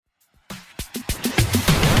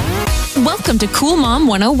Welcome to Cool Mom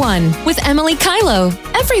 101 with Emily Kylo.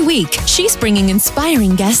 Every week, she's bringing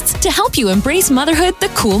inspiring guests to help you embrace motherhood the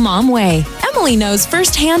cool mom way. Emily knows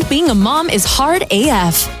firsthand being a mom is hard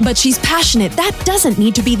AF, but she's passionate that doesn't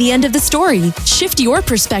need to be the end of the story. Shift your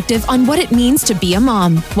perspective on what it means to be a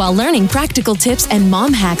mom while learning practical tips and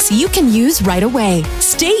mom hacks you can use right away.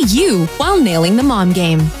 Stay you while nailing the mom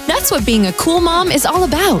game. That's what being a cool mom is all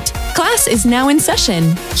about. Class is now in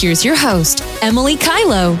session. Here's your host, Emily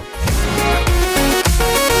Kylo.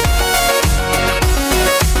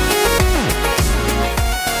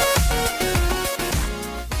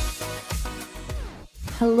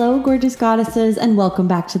 Hello, gorgeous goddesses, and welcome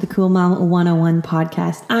back to the Cool Mom 101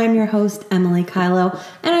 podcast. I'm your host, Emily Kylo,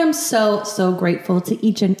 and I'm so grateful to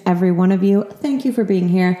each and every one of you. Thank you for being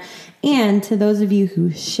here. And to those of you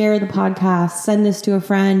who share the podcast, send this to a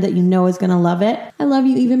friend that you know is going to love it. I love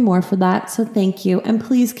you even more for that. So thank you. And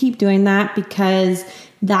please keep doing that because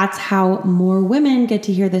that's how more women get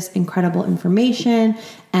to hear this incredible information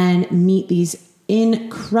and meet these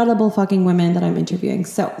incredible fucking women that I'm interviewing.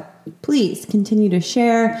 So please continue to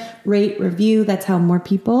share, rate, review. That's how more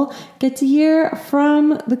people get to hear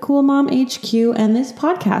from the Cool Mom HQ and this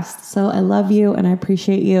podcast. So I love you and I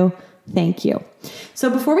appreciate you. Thank you. So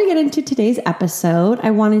before we get into today's episode, I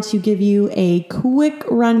wanted to give you a quick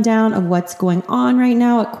rundown of what's going on right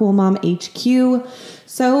now at Cool Mom HQ.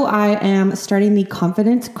 So I am starting the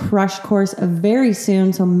Confidence Crush course very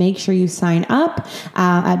soon. So make sure you sign up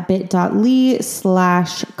at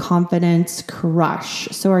bit.ly/confidence crush.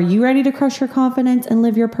 So are you ready to crush your confidence and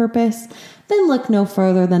live your purpose? Then look no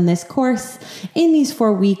further than this course. In these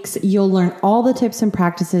 4 weeks, you'll learn all the tips and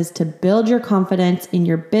practices to build your confidence in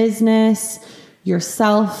your business,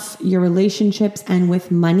 yourself, your relationships, and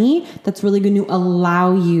with money. That's really going to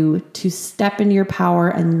allow you to step into your power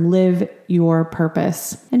and live your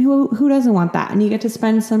purpose. And who doesn't want that? And you get to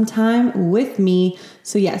spend some time with me.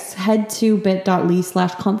 So yes, head to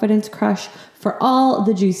bit.ly/confidence crush for all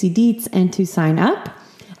the juicy deets and to sign up.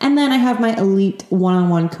 And then I have my elite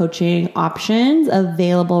one-on-one coaching options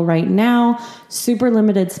available right now. Super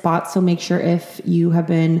limited spots. So make sure if you have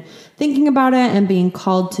been thinking about it and being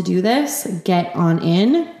called to do this, get on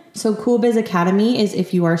in. So Cool Biz Academy is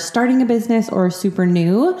if you are starting a business or super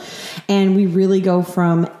new, and we really go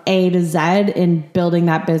from A to Z in building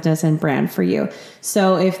that business and brand for you.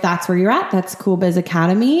 So if that's where you're at, that's Cool Biz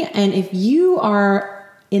Academy. And if you are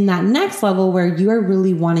in that next level where you are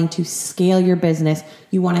really wanting to scale your business,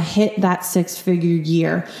 you want to hit that 6-figure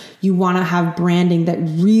year, you want to have branding that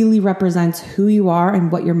really represents who you are and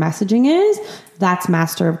what your messaging is, that's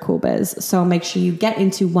Master of Cool Biz. So make sure you get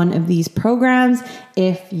into one of these programs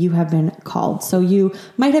if you have been called. So you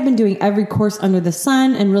might have been doing every course under the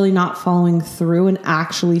sun and really not following through and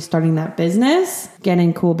actually starting that business. Get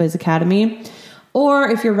in Cool Biz Academy. Or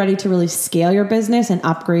if you're ready to really scale your business and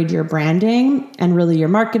upgrade your branding and really your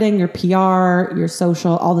marketing, your PR, your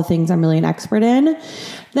social, all the things I'm really an expert in,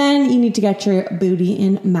 then you need to get your booty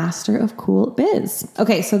in Master of Cool Biz.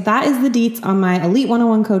 Okay, so that is the deets on my Elite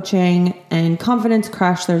 101 coaching and Confidence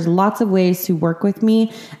Crush. There's lots of ways to work with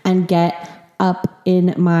me and get up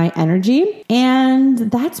in my energy. And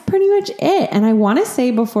that's pretty much it. And I want to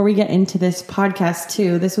say before we get into this podcast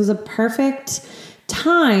too, this was a perfect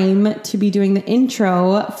time to be doing the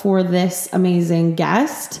intro for this amazing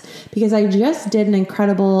guest because I just did an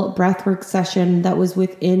incredible breathwork session that was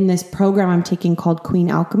within this program I'm taking called Queen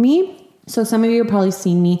Alchemy. So some of you have probably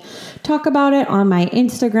seen me talk about it on my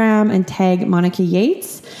Instagram and tag Monica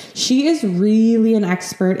Yates. She is really an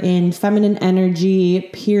expert in feminine energy,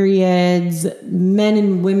 periods, men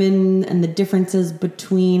and women, and the differences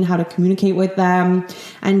between how to communicate with them,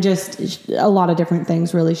 and just a lot of different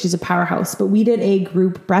things, really. She's a powerhouse. But we did a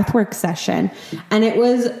group breathwork session, and it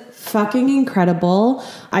was fucking incredible.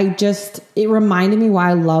 It reminded me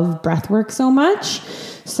why I love breathwork so much.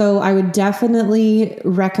 So I would definitely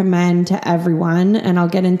recommend to everyone, and I'll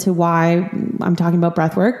get into why I'm talking about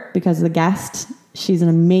breathwork because the guest, she's an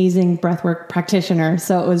amazing breathwork practitioner.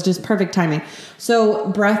 So it was just perfect timing.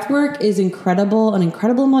 So breathwork is incredible, an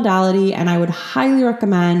incredible modality, and I would highly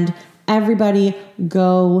recommend everybody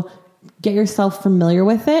go get yourself familiar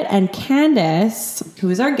with it. And Candace,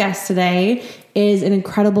 who is our guest today, is an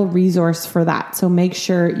incredible resource for that. So make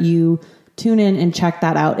sure you tune in and check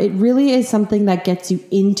that out. It really is something that gets you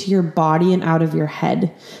into your body and out of your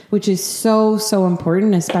head, which is so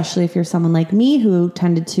important, especially if you're someone like me who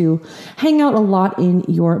tended to hang out a lot in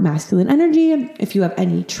your masculine energy. If you have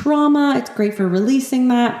any trauma, it's great for releasing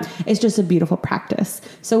that. It's just a beautiful practice.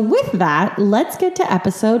 So with that, let's get to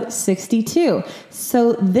episode 62.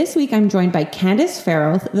 So this week I'm joined by Candace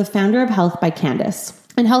Farrow, the founder of Health by Candace.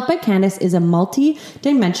 And Health by Candace is a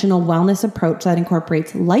multi-dimensional wellness approach that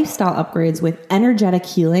incorporates lifestyle upgrades with energetic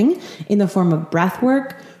healing in the form of breath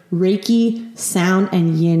work, Reiki, sound,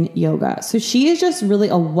 and yin yoga. So she is just really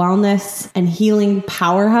a wellness and healing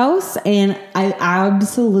powerhouse. And I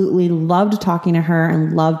absolutely loved talking to her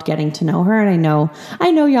and loved getting to know her. And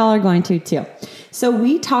I know y'all are going to too. So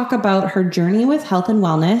we talk about her journey with health and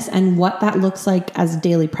wellness and what that looks like as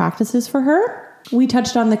daily practices for her. We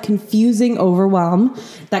touched on the confusing overwhelm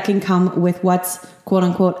that can come with what's quote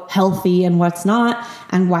unquote healthy and what's not,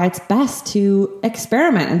 and why it's best to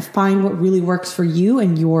experiment and find what really works for you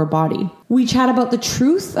and your body. We chat about the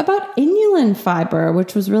truth about inulin fiber,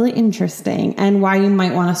 which was really interesting, and why you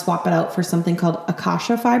might want to swap it out for something called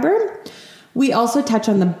akasha fiber. We also touch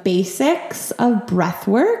on the basics of breath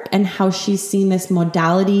work and how she's seen this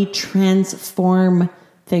modality transform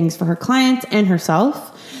things for her clients and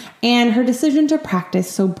herself, and her decision to practice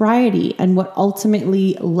sobriety and what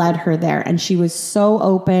ultimately led her there. And she was so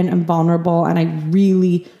open and vulnerable, and I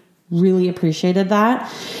really, really appreciated that.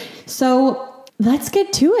 So let's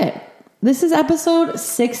get to it. This is episode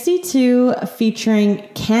 62 featuring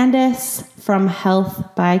Candace from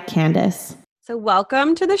Health by Candace. So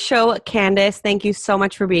welcome to the show, Candace. Thank you so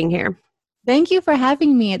much for being here. Thank you for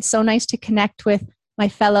having me. It's so nice to connect with my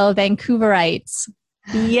fellow Vancouverites.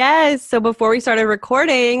 Yes. So before we started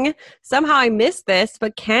recording, somehow I missed this,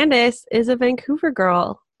 but Candace is a Vancouver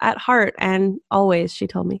girl at heart and always, she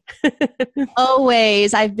told me.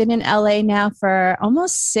 Always. I've been in LA now for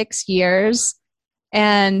almost 6 years,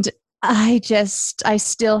 and I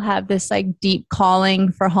still have this like deep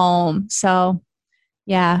calling for home. So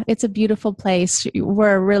yeah, it's a beautiful place.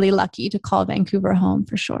 We're really lucky to call Vancouver home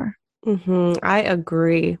for sure. I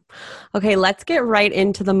agree. Okay, let's get right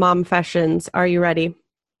into the mom fashions. Are you ready?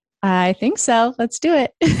 I think so. Let's do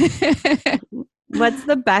it. What's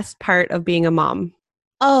the best part of being a mom?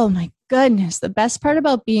 Oh my goodness. The best part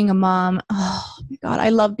about being a mom. Oh my God. I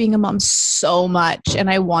love being a mom so much. And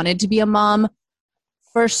I wanted to be a mom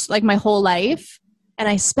first, like my whole life. And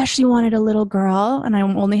I especially wanted a little girl, and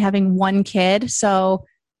I'm only having one kid. So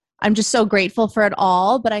I'm just so grateful for it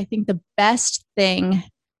all. But I think the best thing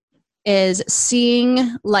is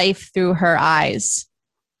seeing life through her eyes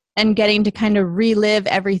and getting to kind of relive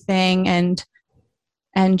everything and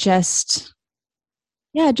just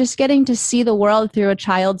getting to see the world through a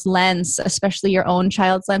child's lens, especially your own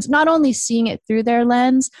child's lens. Not only seeing it through their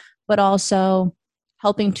lens, but also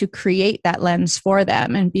helping to create that lens for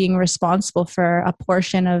them and being responsible for a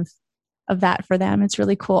portion of that for them. It's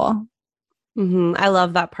really cool. I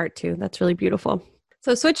love that part too. That's really beautiful.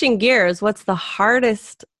 So switching gears, what's the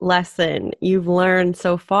hardest lesson you've learned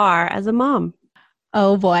so far as a mom?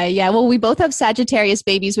 Oh boy. Yeah. Well, we both have Sagittarius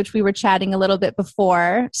babies, which we were chatting a little bit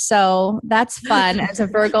before. So that's fun as a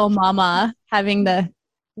Virgo mama, having the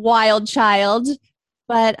wild child.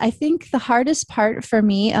 But I think the hardest part for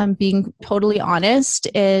me, being totally honest,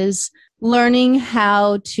 is learning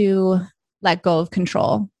how to let go of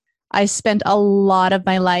control. I spent a lot of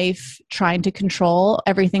my life trying to control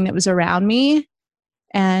everything that was around me.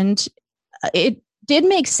 And it did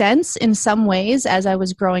make sense in some ways as I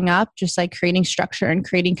was growing up, just like creating structure and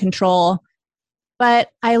creating control. But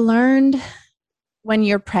I learned when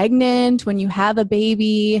you're pregnant, when you have a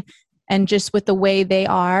baby, and just with the way they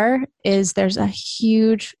are, is there's a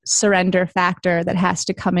huge surrender factor that has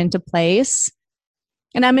to come into place.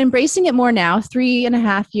 And I'm embracing it more now.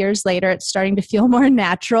 3.5 years later, it's starting to feel more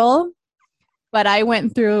natural. But I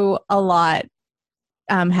went through a lot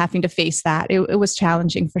having to face that. It was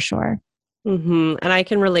challenging for sure. And I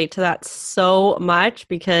can relate to that so much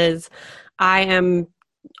because I am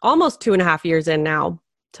almost 2.5 years in now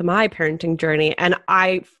to my parenting journey. And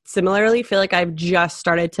I similarly feel like I've just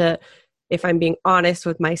started to, if I'm being honest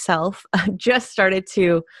with myself, just started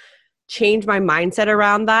to change my mindset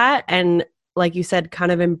around that. And like you said,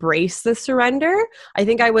 kind of embrace the surrender. I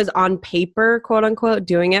think I was on paper, quote unquote,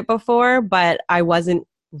 doing it before, but I wasn't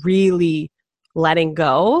really letting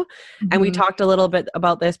go. And we talked a little bit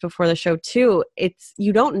about this before the show too.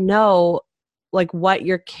 You don't know like what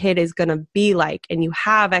your kid is going to be like, and you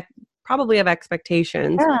probably have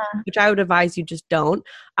expectations, which I would advise you just don't.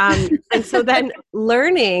 And so then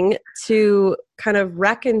learning to kind of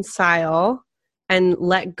reconcile and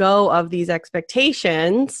let go of these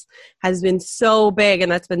expectations has been so big. And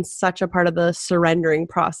that's been such a part of the surrendering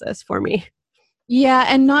process for me. Yeah,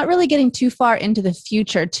 and not really getting too far into the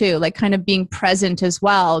future too, like kind of being present as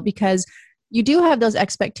well, because you do have those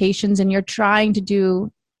expectations and you're trying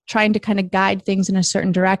to kind of guide things in a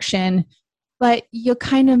certain direction, but you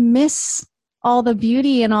kind of miss all the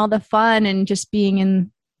beauty and all the fun and just being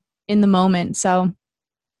in the moment. So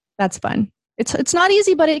that's fun. It's not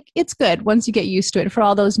easy, but it's good once you get used to it. For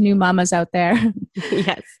all those new mamas out there,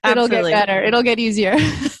 Yes, it'll absolutely. get better. It'll get easier.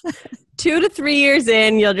 2 to 3 years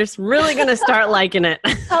in, you're just really going to start liking it.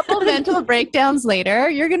 Couple mental breakdowns later,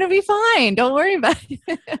 you're going to be fine. Don't worry about it.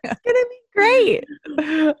 It's going to be great.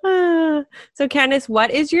 So Candice,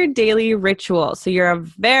 what is your daily ritual? So you're a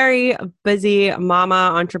very busy mama,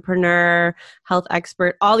 entrepreneur, health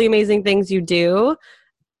expert, all the amazing things you do.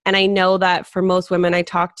 And I know that for most women I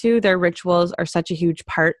talk to, their rituals are such a huge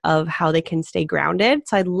part of how they can stay grounded.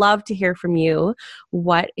 So I'd love to hear from you.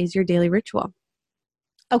 What is your daily ritual?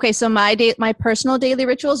 Okay, so my personal daily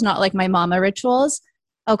rituals, not like my mama rituals.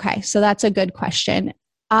 Okay, so that's a good question.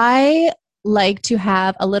 I like to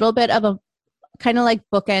have a little bit of a kind of like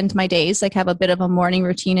bookend my days, like have a bit of a morning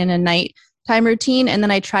routine and a nighttime routine. And then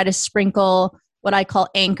I try to sprinkle what I call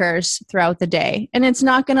anchors throughout the day. And it's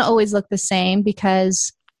not going to always look the same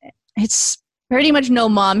because it's pretty much no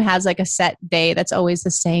mom has like a set day that's always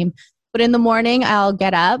the same. But in the morning, I'll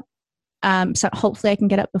get up. So hopefully I can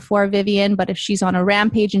get up before Vivian, but if she's on a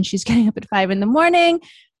rampage and she's getting up at 5 a.m,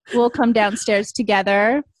 we'll come downstairs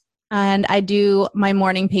together and I do my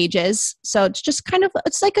morning pages. So it's just kind of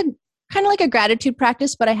like a gratitude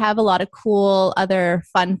practice, but I have a lot of cool other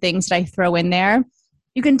fun things that I throw in there.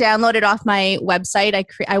 You can download it off my website.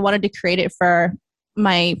 I wanted to create it for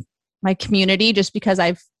my community just because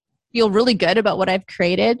I feel really good about what I've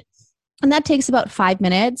created. And that takes about 5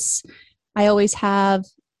 minutes. I always have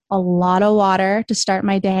a lot of water to start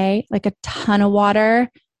my day, like a ton of water.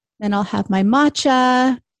 Then I'll have my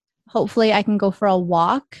matcha. Hopefully I can go for a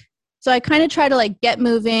walk. So I kind of try to like get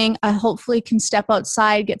moving. I hopefully can step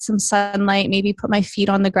outside, get some sunlight, maybe put my feet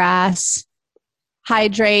on the grass,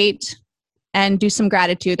 hydrate, and do some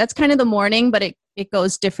gratitude. That's kind of the morning, but it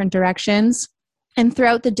goes different directions. And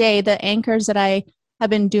throughout the day, the anchors that I have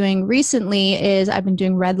been doing recently is I've been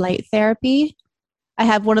doing red light therapy. I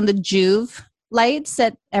have one of the Joovv lights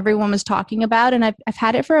that everyone was talking about, and I've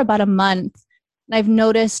had it for about a month. And I've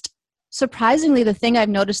noticed, surprisingly, the thing I've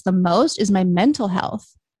noticed the most is my mental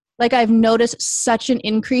health. Like I've noticed such an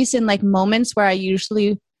increase in like moments where I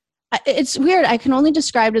usually, it's weird. I can only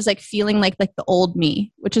describe it as like feeling like the old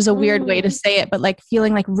me, which is a weird way to say it, but like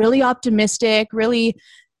feeling like really optimistic, really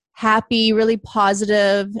happy, really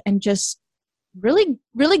positive, and just really,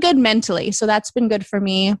 really good mentally. So that's been good for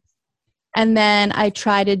me. And then I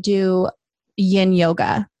try to do yin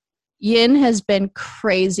yoga. Yin has been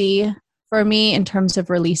crazy for me in terms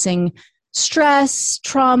of releasing stress,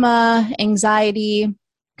 trauma, anxiety.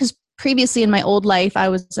 Because previously in my old life, I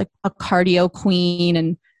was like a cardio queen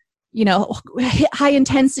and, you know, high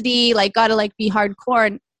intensity, like got to like be hardcore.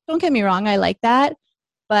 And don't get me wrong, I like that.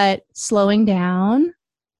 But slowing down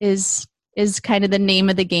is kind of the name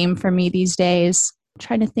of the game for me these days. I'm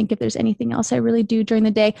trying to think if there's anything else I really do during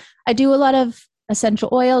the day. I do a lot of essential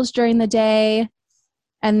oils during the day.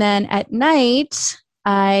 And then at night,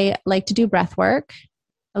 I like to do breath work.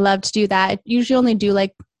 I love to do that. I usually only do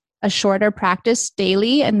like a shorter practice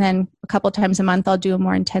daily. And then a couple times a month, I'll do a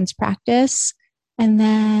more intense practice. And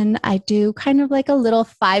then I do kind of like a little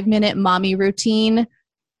 5-minute mommy routine.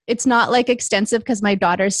 It's not like extensive because my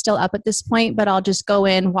daughter's still up at this point, but I'll just go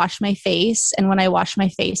in, wash my face. And when I wash my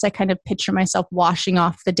face, I kind of picture myself washing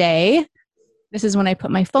off the day. This is when I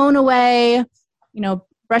put my phone away,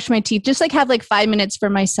 brush my teeth, just like have like 5 minutes for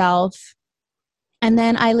myself. And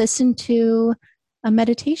then I listen to a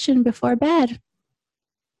meditation before bed.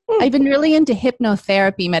 I've been really into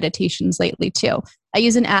hypnotherapy meditations lately too. I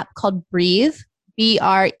use an app called Breathe, Breethe.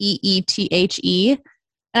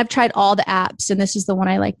 And I've tried all the apps, and this is the one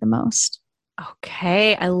I like the most.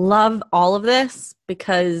 Okay. I love all of this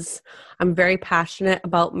because I'm very passionate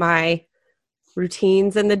about my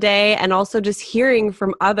routines in the day and also just hearing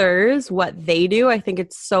from others what they do. I think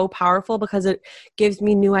it's so powerful because it gives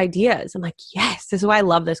me new ideas. I'm like, yes, this is why I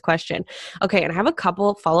love this question. Okay. And I have a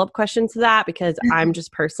couple follow-up questions to that because I'm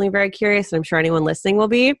just personally very curious and I'm sure anyone listening will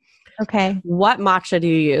be. Okay. What matcha do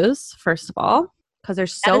you use, first of all? Because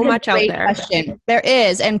there's so much out there. Question. There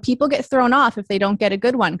is. And people get thrown off if they don't get a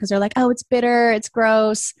good one because they're like, oh, it's bitter. It's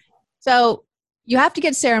gross. So you have to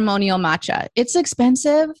get ceremonial matcha. It's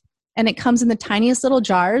expensive and it comes in the tiniest little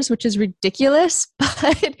jars, which is ridiculous,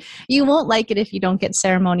 but you won't like it if you don't get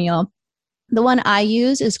ceremonial. The one I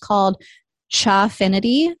use is called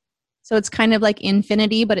Chafinity. So it's kind of like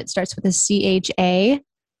infinity, but it starts with a CHA.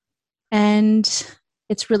 And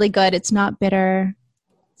it's really good. It's not bitter.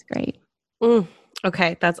 It's great.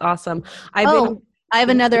 Okay, that's awesome. I have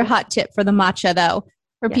another hot tip for the matcha though.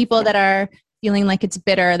 For people that are feeling like it's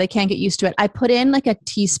bitter, they can't get used to it. I put in like a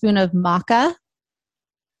teaspoon of maca.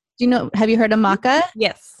 Have you heard of maca?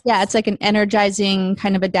 Yes. Yeah, it's like an energizing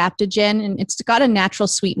kind of adaptogen, and it's got a natural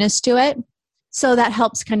sweetness to it. So that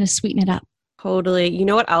helps kind of sweeten it up. Totally. You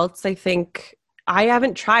know what else I think? I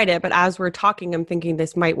haven't tried it, but as we're talking, I'm thinking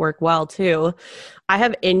this might work well too. I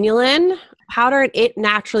have inulin powder, and it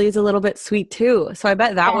naturally is a little bit sweet too. So I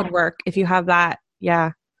bet that would work if you have that.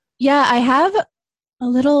 Yeah. Yeah, I have a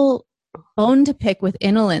little bone to pick with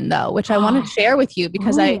inulin though, which I want to share with you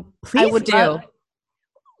because I would do.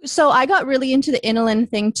 So I got really into the inulin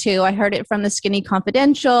thing too. I heard it from the Skinny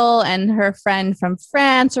Confidential, and her friend from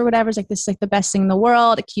France or whatever is like, this is like the best thing in the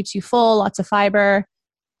world. It keeps you full, lots of fiber.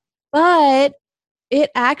 But it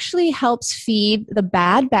actually helps feed the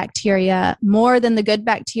bad bacteria more than the good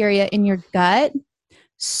bacteria in your gut.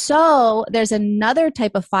 So there's another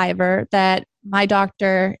type of fiber that my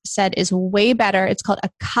doctor said is way better. It's called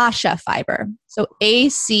Acacia fiber. So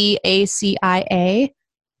ACACIA.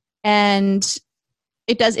 And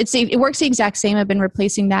it works the exact same. I've been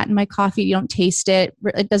replacing that in my coffee. You don't taste it.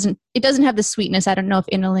 It doesn't have the sweetness. I don't know if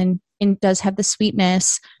inulin does have the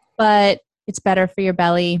sweetness, but it's better for your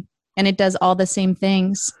belly and it does all the same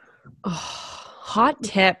things. Oh, hot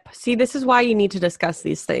tip. See, this is why you need to discuss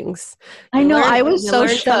these things. I know. I was so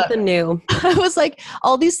shocked. Something new. I was like,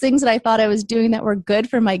 all these things that I thought I was doing that were good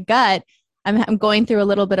for my gut. I'm going through a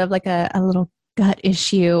little bit of like a little gut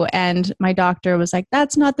issue. And my doctor was like,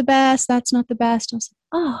 that's not the best. That's not the best. I was like,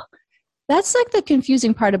 oh, that's like the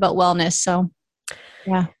confusing part about wellness. So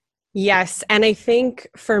yeah. Yes. And I think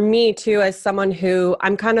for me too, as someone who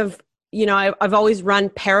I'm kind of, I've always run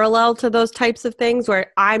parallel to those types of things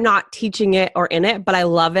where I'm not teaching it or in it, but I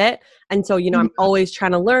love it. And so, I'm always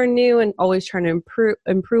trying to learn new and always trying to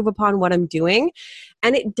improve upon what I'm doing.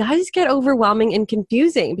 And it does get overwhelming and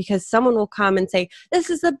confusing because someone will come and say, this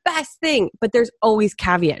is the best thing, but there's always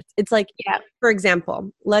caveats. It's like, for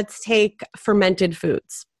example, let's take fermented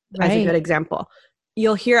foods as a good example.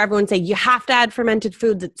 You'll hear everyone say, you have to add fermented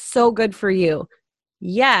foods. It's so good for you.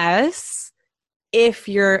 Yes. If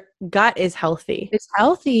your gut is healthy. It's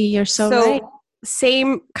healthy. You're so right.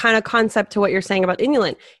 Same kind of concept to what you're saying about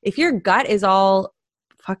inulin. If your gut is all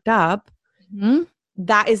fucked up,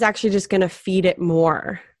 that is actually just going to feed it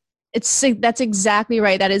more. That's exactly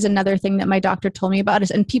right. That is another thing that my doctor told me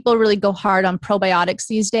about. And people really go hard on probiotics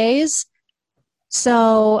these days.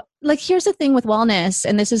 So like, here's the thing with wellness.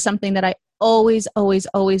 And this is something that I always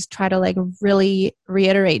try to like really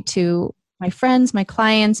reiterate to my friends, my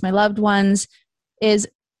clients, my loved ones, is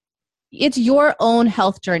it's your own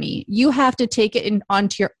health journey. You have to take it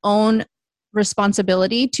onto your own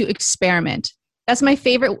responsibility to experiment. That's my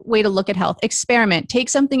favorite way to look at health. Experiment. Take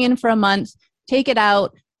something in for a month, take it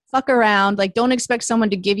out, fuck around. Like, don't expect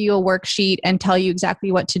someone to give you a worksheet and tell you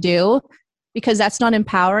exactly what to do, because that's not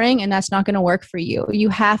empowering and that's not going to work for you. You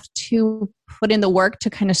have to put in the work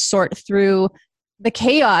to kind of sort through the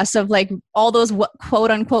chaos of like all those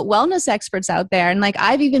quote unquote wellness experts out there. And like,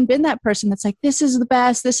 I've even been that person that's like, this is the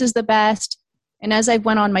best, this is the best. And as I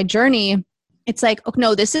went on my journey, it's like, oh,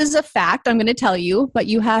 no, this is a fact I'm going to tell you, but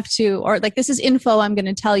you have to, or like, this is info I'm going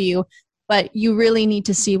to tell you, but you really need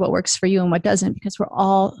to see what works for you and what doesn't, because we're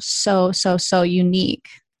all so unique.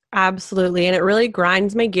 Absolutely. And it really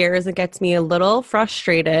grinds my gears. It gets me a little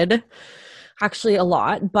frustrated, actually a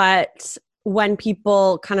lot, but when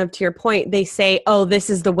people kind of, to your point, they say, oh, this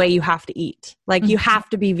is the way you have to eat. Like you have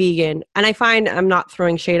to be vegan. And I find, I'm not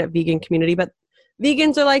throwing shade at vegan community, but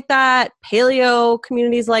vegans are like that. Paleo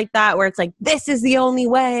communities like that, where it's like, this is the only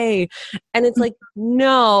way. And it's like,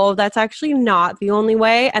 no, that's actually not the only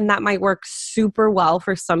way. And that might work super well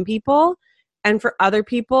for some people. And for other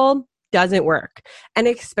people, doesn't work. And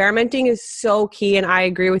experimenting is so key. And I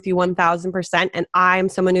agree with you 1000%. And I'm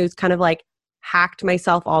someone who's kind of like, hacked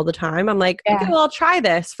myself all the time. I'm like, okay, well, I'll try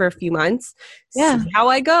this for a few months, see how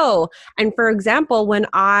I go. And for example, when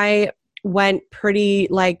I went pretty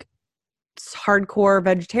like hardcore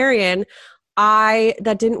vegetarian,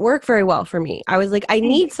 that didn't work very well for me. I was like, I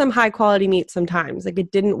need some high quality meat sometimes. Like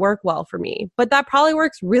it didn't work well for me, but that probably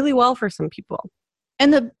works really well for some people.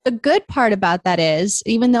 And the good part about that is,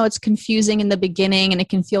 even though it's confusing in the beginning and it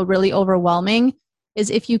can feel really overwhelming,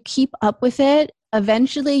 is if you keep up with it,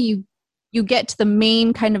 eventually you get to the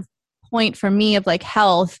main kind of point for me of like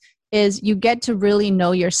health is you get to really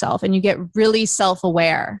know yourself and you get really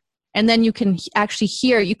self-aware. And then you can actually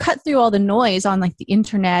you cut through all the noise on like the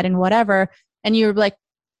internet and whatever. And you're like,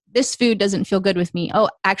 this food doesn't feel good with me. Oh,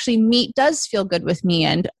 actually meat does feel good with me.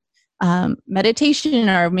 And meditation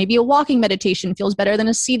or maybe a walking meditation feels better than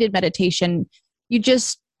a seated meditation.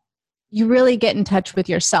 You really get in touch with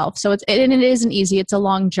yourself. So it isn't easy. It's a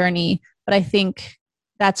long journey, but I think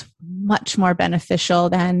that's much more beneficial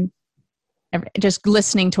than just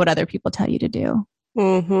listening to what other people tell you to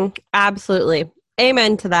do. Absolutely.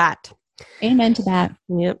 Amen to that. Amen to that.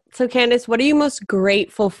 Yep. So Candace, what are you most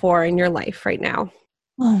grateful for in your life right now?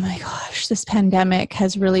 Oh my gosh, this pandemic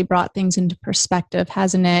has really brought things into perspective,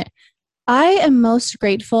 hasn't it? I am most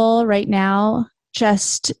grateful right now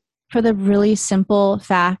just for the really simple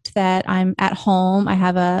fact that I'm at home. I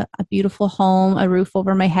have a beautiful home, a roof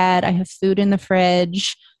over my head. I have food in the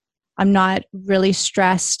fridge. I'm not really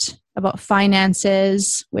stressed about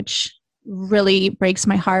finances, which really breaks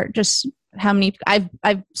my heart. Just how many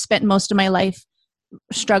I've spent most of my life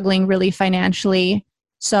struggling really financially.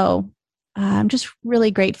 So I'm just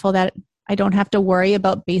really grateful that I don't have to worry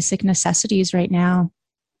about basic necessities right now.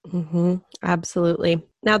 Absolutely.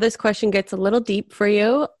 Now, this question gets a little deep for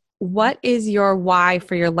you. What is your why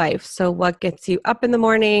for your life? So what gets you up in the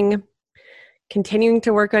morning, continuing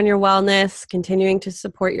to work on your wellness, continuing to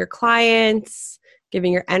support your clients,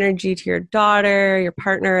 giving your energy to your daughter, your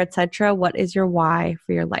partner, etc.? What is your why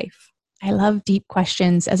for your life? I love deep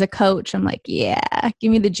questions. As a coach, I'm like, yeah,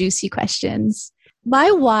 give me the juicy questions.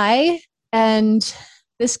 My why, and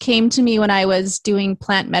this came to me when I was doing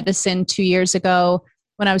plant medicine 2 years ago,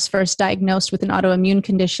 when I was first diagnosed with an autoimmune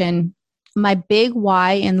condition. My big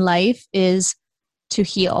why in life is to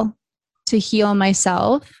heal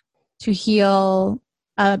myself, to heal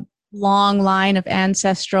a long line of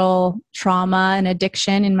ancestral trauma and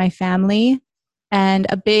addiction in my family. And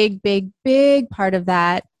a big, big, big part of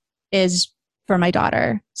that is for my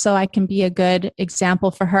daughter. So I can be a good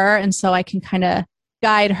example for her. And so I can kind of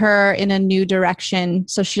guide her in a new direction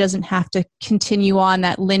so she doesn't have to continue on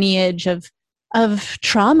that lineage of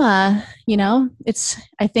trauma. It's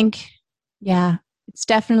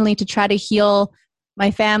definitely to try to heal my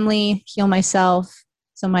family, heal myself.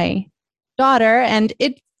 So my daughter, and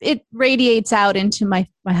it radiates out into my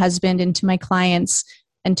husband, into my clients,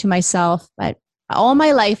 and to myself. But all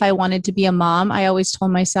my life, I wanted to be a mom. I always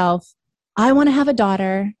told myself, I want to have a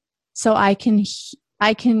daughter so I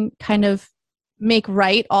can kind of make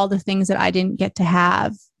right all the things that I didn't get to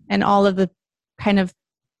have, and all of the kind of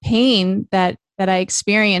pain that I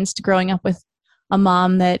experienced growing up with a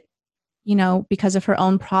mom that, because of her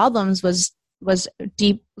own problems was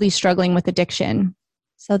deeply struggling with addiction.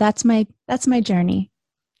 So that's my journey.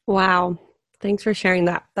 Wow. Thanks for sharing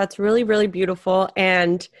that. That's really, really beautiful.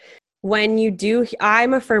 And when you do,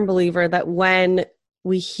 I'm a firm believer that when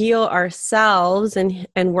we heal ourselves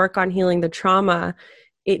and work on healing the trauma,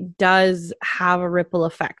 it does have a ripple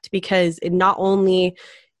effect, because it not only,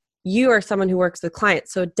 you are someone who works with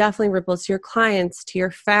clients, so it definitely ripples to your clients, to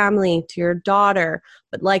your family, to your daughter.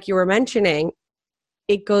 But like you were mentioning,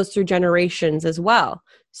 it goes through generations as well.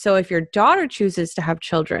 So if your daughter chooses to have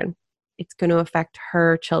children, it's going to affect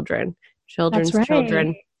her children's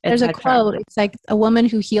children. There's a quote. It's like, a woman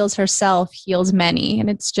who heals herself heals many. And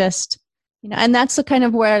it's just, and that's the kind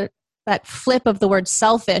of where that flip of the word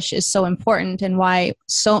selfish is so important, and why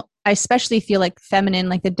I especially feel like feminine,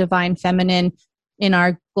 like the divine feminine in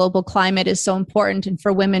our global climate, is so important, and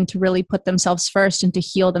for women to really put themselves first and to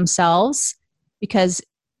heal themselves, because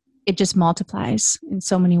it just multiplies in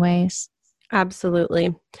so many ways.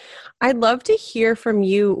 Absolutely. I'd love to hear from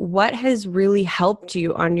you. What has really helped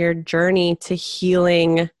you on your journey to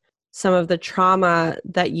healing some of the trauma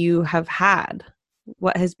that you have had?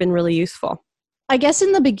 What has been really useful? I guess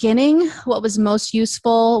in the beginning, what was most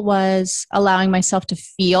useful was allowing myself to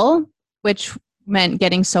feel, which meant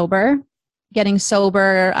getting sober.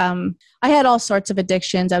 I had all sorts of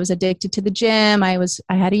addictions. I was addicted to the gym. I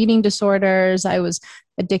had eating disorders. I was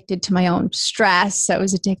addicted to my own stress. I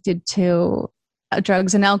was addicted to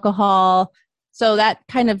drugs and alcohol. So that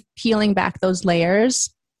kind of peeling back those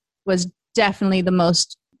layers was definitely the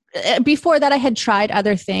most. Before that, I had tried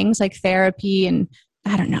other things like therapy, and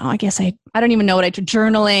I don't know. I guess I don't even know what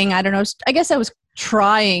journaling. I don't know. I guess I was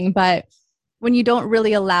trying, but when you don't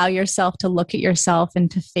really allow yourself to look at yourself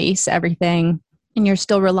and to face everything, and you're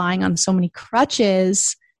still relying on so many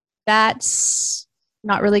crutches, that's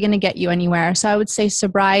not really going to get you anywhere. So I would say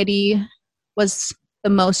sobriety was the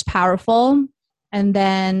most powerful. And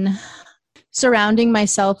then surrounding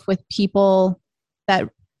myself with people that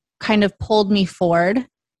kind of pulled me forward.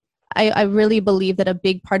 I really believe that a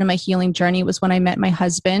big part of my healing journey was when I met my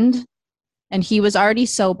husband, and he was already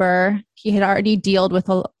sober. He had already dealt with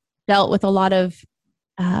a lot of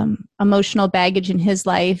emotional baggage in his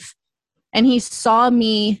life. And he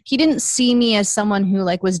didn't see me as someone who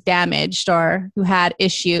was damaged or who had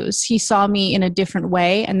issues. He saw me in a different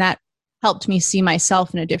way, and that helped me see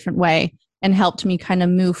myself in a different way, and helped me kind of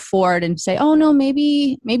move forward and say, oh no,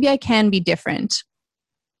 maybe I can be different.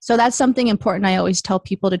 So that's something important I always tell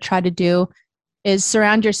people to try to do, is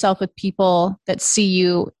surround yourself with people that see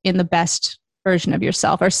you in the best version of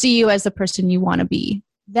yourself or see you as the person you want to be.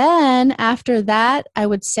 Then after that, I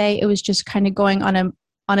would say it was just kind of going on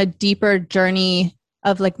a deeper journey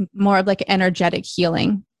of like more of like energetic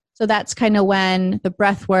healing. So that's kind of when the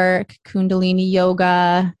breath work, Kundalini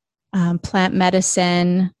yoga, plant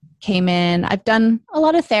medicine came in. I've done a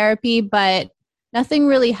lot of therapy, but nothing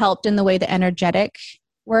really helped in the way the energetic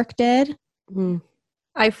work did.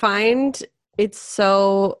 I find it's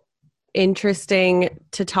so interesting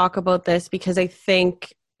to talk about this because I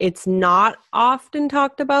think it's not often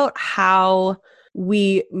talked about how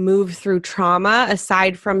we move through trauma,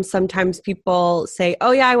 aside from sometimes people say,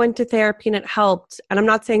 oh yeah, I went to therapy and it helped. And I'm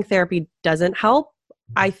not saying therapy doesn't help.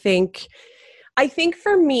 I think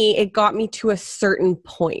for me, it got me to a certain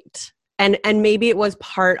point. And maybe it was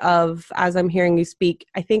part of, as I'm hearing you speak,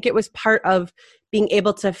 I think it was part of being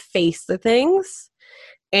able to face the things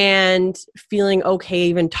and feeling okay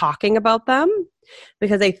even talking about them.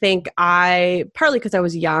 Because I think partly because I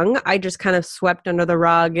was young, I just kind of swept under the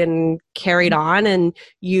rug and carried on and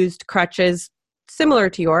used crutches similar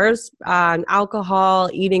to yours, alcohol,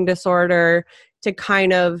 eating disorder, to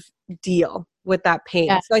kind of deal with that pain.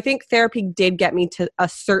 Yeah. So I think therapy did get me to a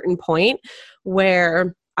certain point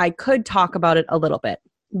where I could talk about it a little bit.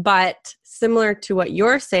 But similar to what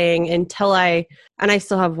you're saying, and I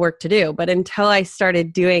still have work to do, but until I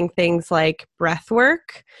started doing things like breath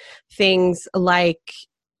work, things like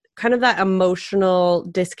kind of that emotional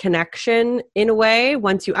disconnection in a way,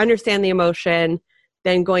 once you understand the emotion,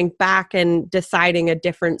 then going back and deciding a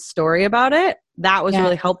different story about it, that was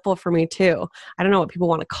really helpful for me too. I don't know what people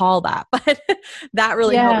want to call that, but that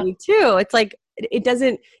really helped me too. It's like, it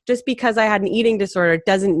doesn't, just because I had an eating disorder,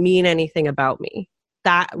 doesn't mean anything about me.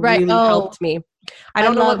 That really helped me. I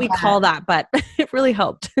don't know what we call that, but it really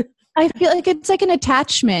helped. I feel like it's like an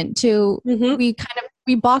attachment to,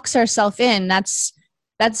 we box ourselves in. That's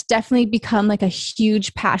definitely become like a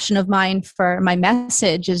huge passion of mine for my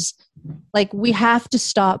message is like, we have to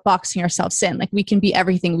stop boxing ourselves in. Like we can be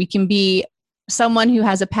everything. We can be someone who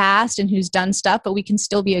has a past and who's done stuff, but we can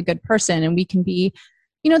still be a good person, and we can be,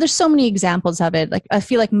 there's so many examples of it. Like I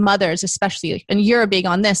feel like mothers, especially, and you're big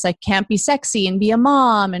on this, like can't be sexy and be a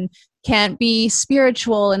mom, and can't be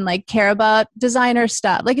spiritual and like care about designer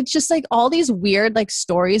stuff. Like it's just like all these weird like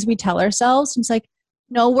stories we tell ourselves. And it's like,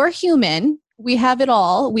 no, we're human. We have it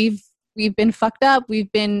all. We've been fucked up.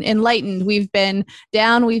 We've been enlightened. We've been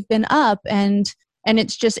down. We've been up. And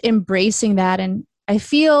it's just embracing that. And I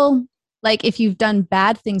feel like if you've done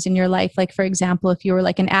bad things in your life, like for example, if you were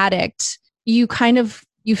like an addict, you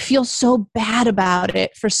feel so bad about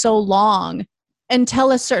it for so long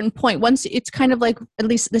until a certain point. Once it's kind of like, at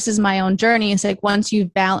least this is my own journey. It's like once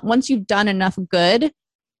you've done enough good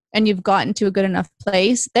and you've gotten to a good enough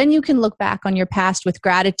place, then you can look back on your past with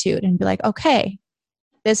gratitude and be like, okay,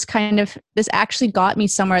 this actually got me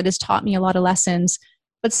somewhere. This taught me a lot of lessons.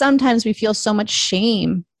 But sometimes we feel so much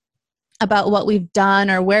shame about what we've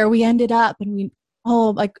done or where we ended up. And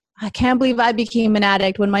I can't believe I became an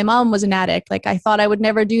addict when my mom was an addict. Like I thought I would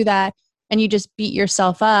never do that. And you just beat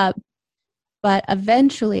yourself up. But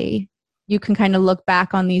eventually you can kind of look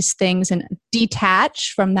back on these things and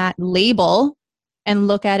detach from that label and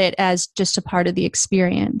look at it as just a part of the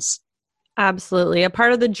experience. Absolutely. A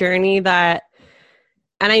part of the journey that,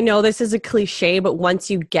 and I know this is a cliche, but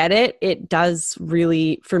once you get it, it does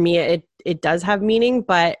really, for me, it does have meaning.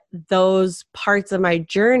 But those parts of my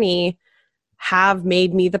journey have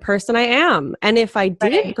made me the person I am. And if I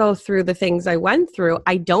didn't go through the things I went through,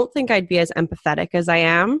 I don't think I'd be as empathetic as I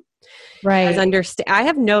am. Right. I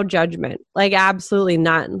have no judgment, like absolutely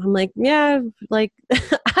none. I'm like, yeah, like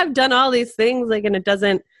I've done all these things, like, and it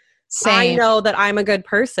doesn't, I know that I'm a good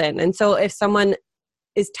person. And so if someone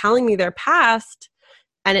is telling me their past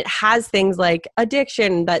and it has things like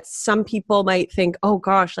addiction that some people might think, oh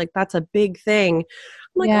gosh, like that's a big thing.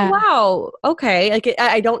 I'm like, oh, wow. Okay. Like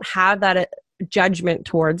I don't have that judgment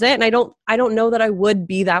towards it. And I don't know that I would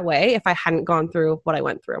be that way if I hadn't gone through what I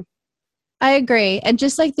went through. I agree. And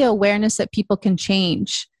just like the awareness that people can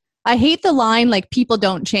change. I hate the line, like people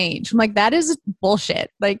don't change. I'm like, that is bullshit.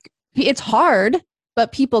 Like it's hard,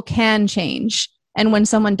 but people can change. And when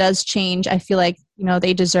someone does change, I feel like,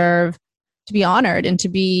 they deserve to be honored and to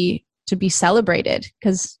be celebrated.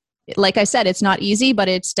 Because like I said, it's not easy, but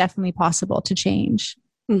it's definitely possible to change.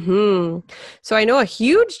 Mm-hmm. So I know a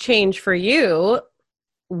huge change for you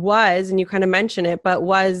was, and you kind of mentioned it, but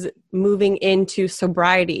was moving into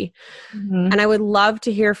sobriety. Mm-hmm. And I would love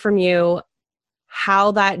to hear from you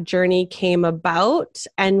how that journey came about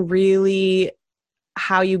and really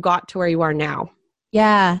how you got to where you are now.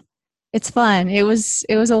 Yeah. It's fun. It was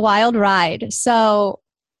a wild ride. So,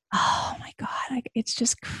 oh my God, it's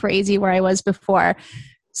just crazy where I was before.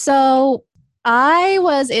 So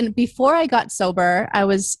before I got sober, I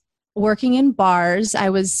was working in bars. I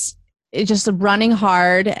was just running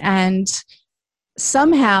hard, and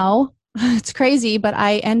somehow it's crazy, but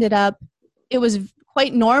it was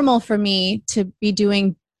quite normal for me to be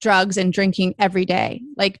doing drugs and drinking every day,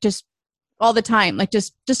 like just all the time, like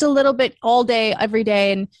just a little bit all day, every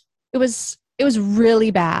day. And it was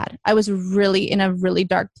really bad. I was really in a really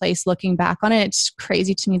dark place looking back on it. It's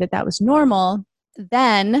crazy to me that was normal.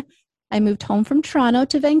 Then I moved home from Toronto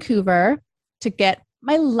to Vancouver to get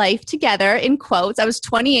my life together, in quotes. I was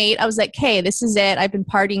 28. I was like, hey, this is it. I've been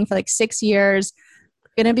partying for like 6 years.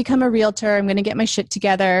 I'm going to become a realtor. I'm going to get my shit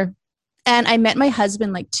together. And I met my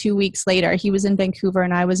husband like 2 weeks later. He was in Vancouver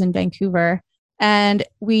and I was in Vancouver. And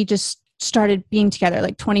we just started being together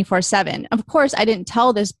like 24/7. Of course, I didn't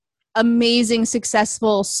tell this amazing,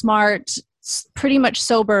 successful, smart, pretty much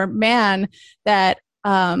sober man that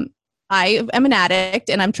I am an addict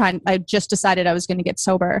and I just decided I was going to get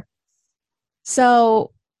sober.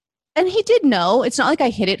 So, and he did know. It's not like I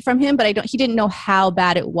hid it from him, but he didn't know how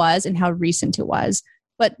bad it was and how recent it was.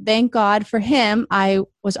 But thank God for him,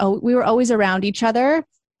 we were always around each other,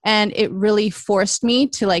 and it really forced me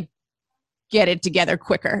to like get it together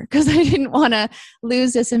quicker because I didn't want to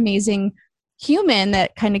lose this amazing human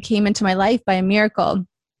that kind of came into my life by a miracle.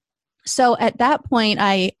 So at that point,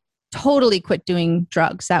 I totally quit doing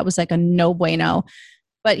drugs. That was like a no bueno.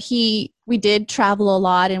 But we did travel a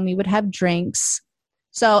lot and we would have drinks.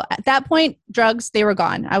 So at that point, drugs, they were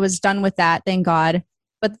gone. I was done with that, thank God.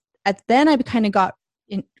 But then I kind of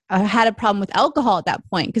I had a problem with alcohol at that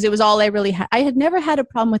point because it was all I really had. I had never had a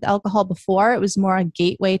problem with alcohol before. It was more a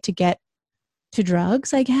gateway to get to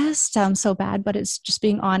drugs, I guess. Sounds so bad, but it's just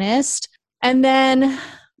being honest. And then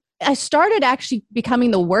I started actually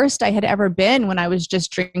becoming the worst I had ever been when I was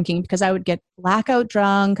just drinking because I would get blackout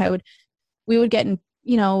drunk. We would get in,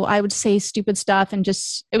 I would say stupid stuff and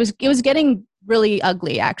just, it was getting really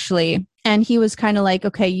ugly actually. And he was kind of like,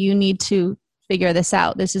 okay, you need to figure this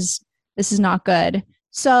out. This is not good.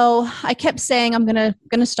 So I kept saying, I'm going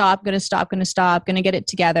to stop, going to get it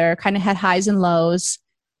together, kind of had highs and lows.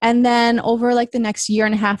 And then over like the next year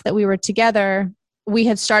and a half that we were together, we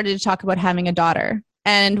had started to talk about having a daughter.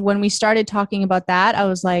 And when we started talking about that, I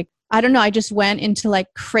was like, I don't know, I just went into like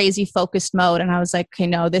crazy focused mode. And I was like, okay,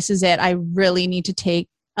 no, this is it. I really need to take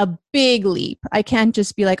a big leap. I can't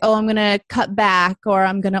just be like, oh, I'm going to cut back or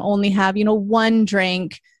I'm going to only have, one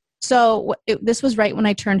drink. So this was right when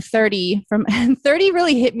I turned 30. 30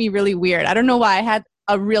 really hit me really weird. I don't know why. I had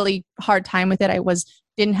a really hard time with it.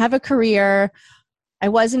 Didn't have a career. I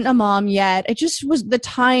wasn't a mom yet. It just was the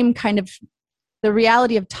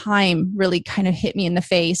reality of time really kind of hit me in the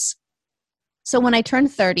face. So when I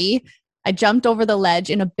turned 30, I jumped over the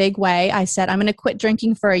ledge in a big way. I said, I'm going to quit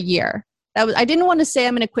drinking for a year. I didn't want to say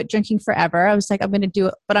I'm going to quit drinking forever. I was like, I'm going to do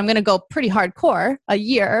it, but I'm going to go pretty hardcore, a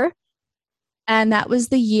year. And that was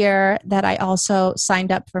the year that I also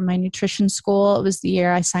signed up for my nutrition school. It was the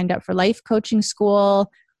year I signed up for life coaching school,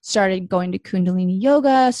 started going to Kundalini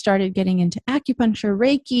yoga, started getting into acupuncture,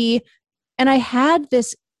 Reiki. And I had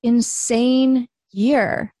this insane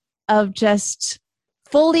year of just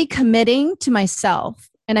fully committing to myself.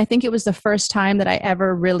 And I think it was the first time that I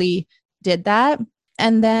ever really did that.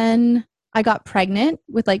 And then I got pregnant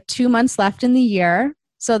with like 2 months left in the year.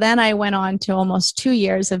 So then I went on to almost 2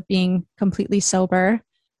 years of being completely sober.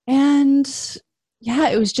 And yeah,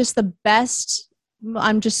 it was just the best.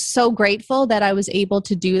 I'm just so grateful that I was able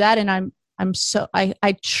to do that. And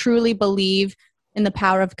I truly believe in the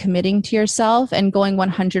power of committing to yourself and going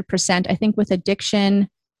 100%. I think with addiction,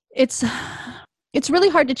 it's really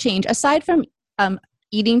hard to change. Aside from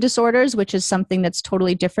eating disorders, which is something that's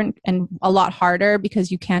totally different and a lot harder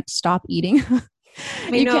because you can't stop eating.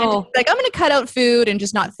 You can't I'm going to cut out food and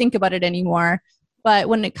just not think about it anymore. But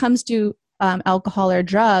when it comes to alcohol or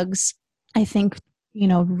drugs, I think,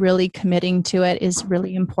 really committing to it is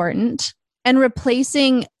really important. And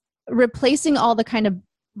replacing all the kind of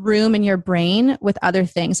room in your brain with other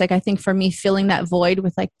things. Like I think for me, filling that void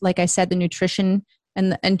with like I said, the nutrition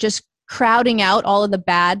and just crowding out all of the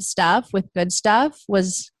bad stuff with good stuff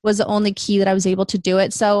was the only key that I was able to do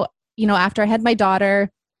it. So, after I had my daughter,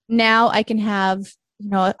 now I can have,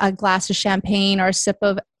 a glass of champagne or a sip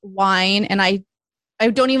of wine and I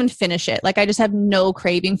don't even finish it. Like I just have no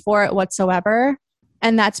craving for it whatsoever.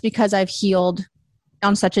 And that's because I've healed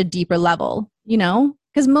on such a deeper level,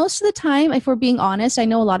 because most of the time, if we're being honest, I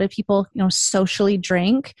know a lot of people, socially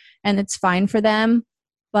drink and it's fine for them.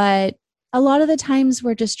 But a lot of the times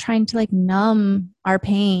we're just trying to like numb our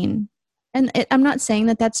pain. I'm not saying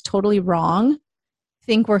that that's totally wrong. I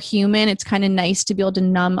think we're human. It's kind of nice to be able to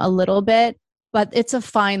numb a little bit, but it's a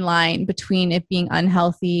fine line between it being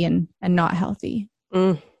unhealthy and not healthy.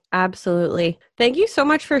 Absolutely. Thank you so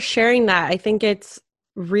much for sharing that. I think it's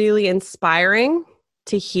really inspiring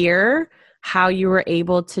to hear how you were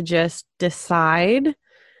able to just decide,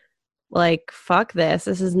 like, fuck this.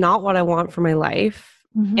 This is not what I want for my life.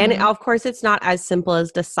 Mm-hmm. And of course, it's not as simple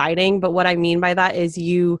as deciding, but what I mean by that is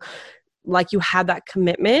you had that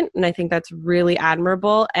commitment, and I think that's really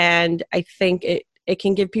admirable. And I think it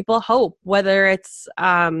can give people hope, whether it's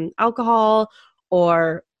alcohol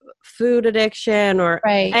or food addiction or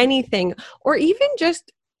anything, or even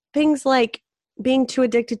just things like being too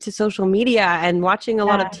addicted to social media and watching a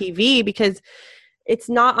lot of TV, because it's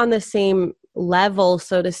not on the same level,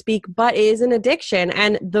 so to speak, but it is an addiction.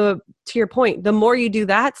 And to your point, the more you do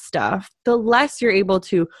that stuff, the less you're able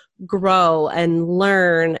to grow and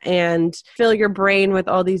learn and fill your brain with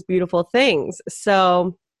all these beautiful things.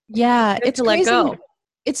 So yeah, it's to let go.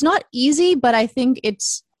 It's not easy, but I think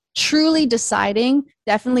it's truly deciding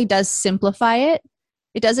definitely does simplify it.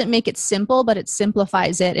 It doesn't make it simple, but it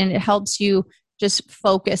simplifies it, and it helps you just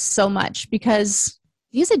focus so much, because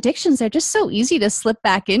these addictions are just so easy to slip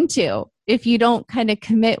back into if you don't kind of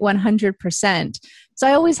commit 100%. So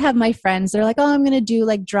I always have my friends, they're like, oh, I'm going to do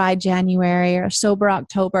like dry January or sober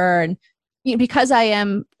October. And because I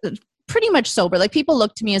am pretty much sober, like people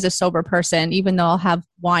look to me as a sober person, even though I'll have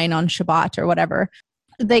wine on Shabbat or whatever.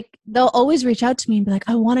 They'll always reach out to me and be like,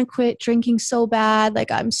 I want to quit drinking so bad.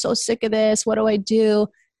 Like, I'm so sick of this. What do I do?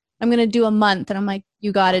 I'm going to do a month. And I'm like,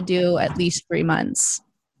 you got to do at least 3 months.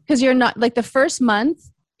 Because you're not like the first month,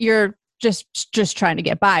 you're just trying to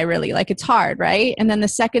get by, really. Like, it's hard, right? And then the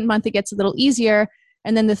second month, it gets a little easier.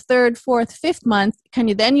 And then the third, fourth, fifth month,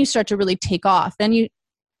 then you start to really take off. Then you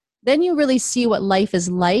really see what life is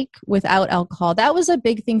like without alcohol. That was a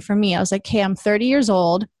big thing for me. I was like, hey, I'm 30 years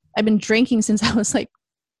old. I've been drinking since I was like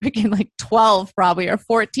freaking like 12 probably, or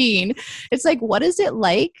 14. It's like, what is it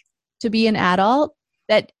like to be an adult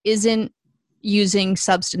that isn't using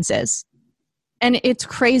substances? And it's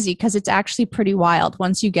crazy, because it's actually pretty wild.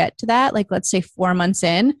 Once you get to that, like let's say 4 months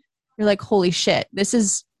in, you're like, holy shit, this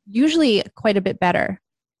is usually quite a bit better.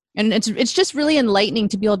 And it's just really enlightening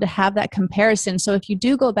to be able to have that comparison. So if you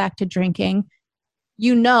do go back to drinking,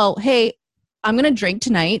 hey, I'm going to drink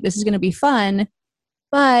tonight. This is going to be fun.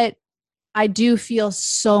 But I do feel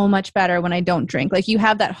so much better when I don't drink. Like, you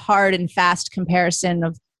have that hard and fast comparison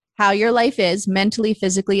of how your life is mentally,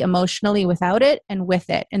 physically, emotionally without it and with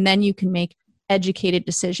it. And then you can make educated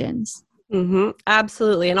decisions. Mm-hmm.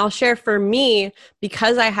 Absolutely. And I'll share, for me,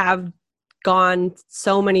 because I have gone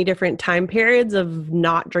so many different time periods of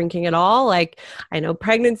not drinking at all. Like, I know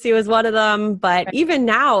pregnancy was one of them, but even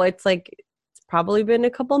now it's like, it's probably been a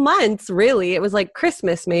couple months, really. It was like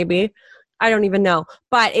Christmas, maybe. I don't even know,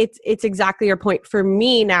 but it's exactly your point. For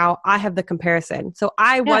me now, I have the comparison. So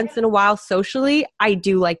once in a while socially, I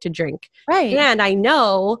do like to drink. Right. And I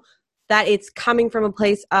know that it's coming from a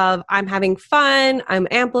place of I'm having fun, I'm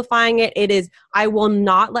amplifying it. It is, I will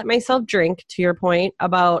not let myself drink, to your point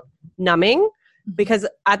about numbing, because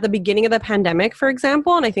at the beginning of the pandemic, for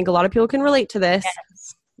example, and I think a lot of people can relate to this,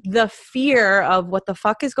 the fear of what the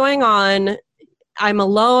fuck is going on. I'm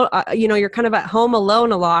alone. You're kind of at home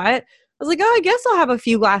alone a lot. I was like, oh, I guess I'll have a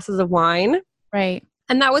few glasses of wine. Right.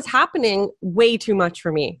 And that was happening way too much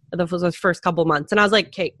for me. That was those first couple months. And I was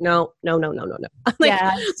like, Kate, no. I'm like,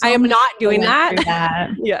 I am not doing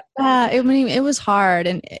that. Yeah. It was hard.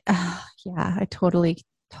 And I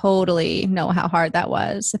totally know how hard that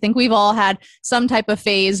was. I think we've all had some type of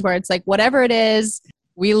phase where it's like, whatever it is,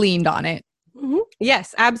 we leaned on it. Mm-hmm.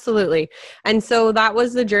 Yes, absolutely. And so that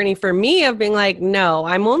was the journey for me of being like, no,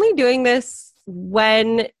 I'm only doing this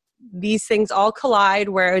when these things all collide,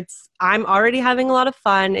 where I'm already having a lot of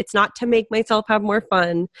fun. It's not to make myself have more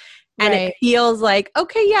fun. And it feels like,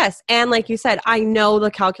 okay, yes. And like you said, I know the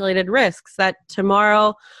calculated risks that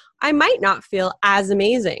tomorrow I might not feel as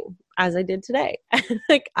amazing as I did today.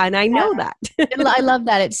 And I know that. I love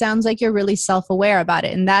that. It sounds like you're really self-aware about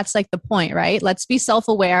it. And that's like the point, right? Let's be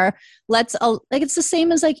self-aware. It's the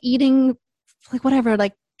same as like eating like whatever,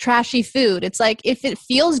 like trashy food. It's like, if it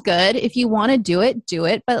feels good, if you want to do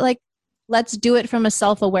it, but like, let's do it from a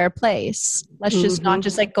self-aware place. Let's just not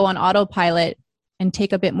just like go on autopilot and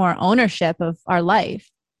take a bit more ownership of our life.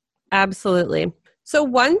 Absolutely. So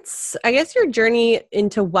once, I guess your journey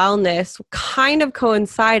into wellness kind of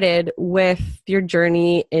coincided with your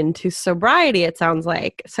journey into sobriety, it sounds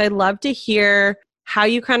like. So I'd love to hear how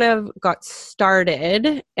you kind of got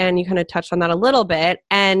started, and you kind of touched on that a little bit,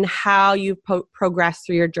 and how you progressed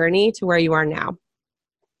through your journey to where you are now.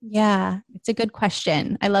 Yeah, it's a good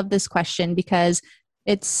question. I love this question because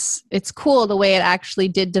it's cool the way it actually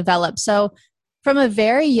did develop. So from a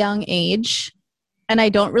very young age, and I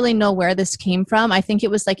don't really know where this came from. I think it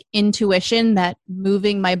was like intuition that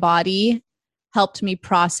moving my body helped me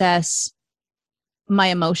process my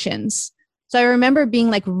emotions. So I remember being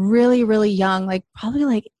like really, really young, like probably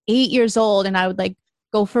like 8 years old, and I would like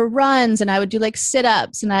go for runs and I would do like sit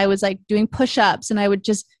ups and I was like doing push ups and I would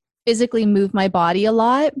just physically move my body a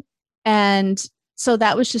lot. And so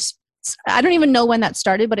that was just, I don't even know when that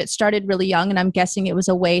started, but it started really young. And I'm guessing it was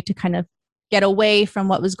a way to kind of get away from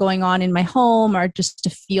what was going on in my home or just to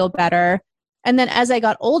feel better. And then as I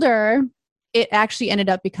got older, it actually ended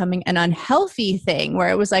up becoming an unhealthy thing where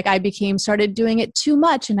it was like I started doing it too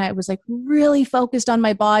much. And I was like really focused on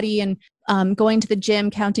my body and going to the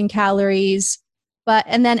gym, counting calories.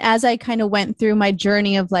 And then as I kind of went through my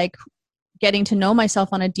journey of like getting to know myself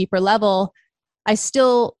on a deeper level, I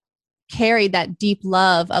still carried that deep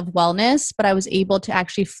love of wellness, but I was able to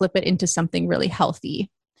actually flip it into something really healthy.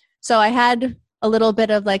 So I had a little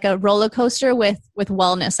bit of like a roller coaster with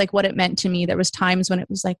wellness, like what it meant to me. There was times when it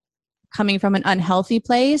was like coming from an unhealthy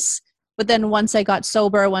place. But then once I got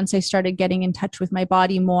sober, once I started getting in touch with my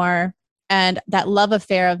body more and that love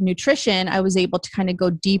affair of nutrition, I was able to kind of go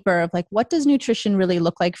deeper of like, what does nutrition really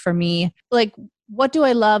look like for me? Like, what do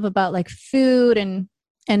I love about like food and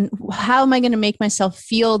how am I going to make myself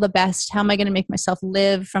feel the best? How am I going to make myself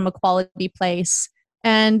live from a quality place?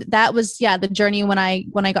 And that was, the journey when I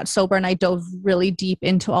got sober and I dove really deep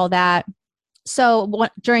into all that. So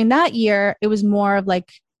during that year, it was more of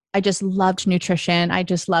like, I just loved nutrition. I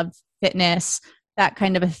just loved fitness, that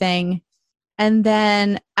kind of a thing. And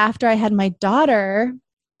then after I had my daughter,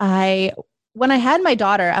 when I had my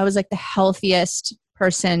daughter, I was like the healthiest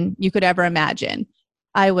person you could ever imagine.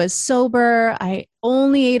 I was sober. I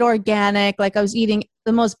only ate organic. Like I was eating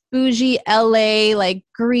the most bougie LA, like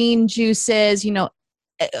green juices,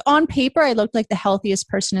 on paper, I looked like the healthiest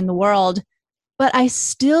person in the world, but I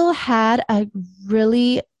still had a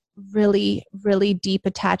really, really, really deep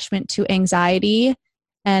attachment to anxiety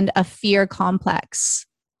and a fear complex.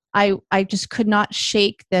 I just could not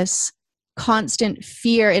shake this constant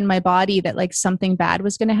fear in my body that like something bad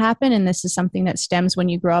was going to happen. And this is something that stems when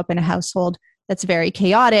you grow up in a household that's very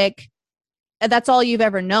chaotic. And that's all you've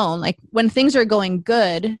ever known. Like when things are going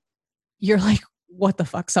good, you're like, what the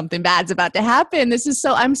fuck, something bad's about to happen.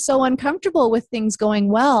 I'm so uncomfortable with things going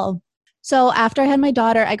well. So after I had my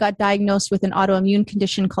daughter, I got diagnosed with an autoimmune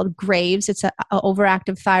condition called Graves. It's an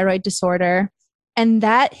overactive thyroid disorder. And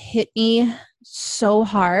that hit me so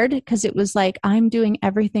hard because it was like, I'm doing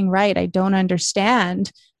everything right. I don't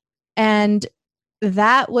understand. And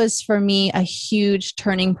that was for me a huge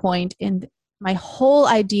turning point in my whole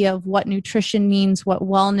idea of what nutrition means, what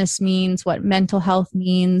wellness means, what mental health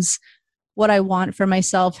means, what I want for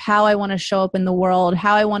myself, how I want to show up in the world,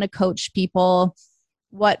 how I want to coach people,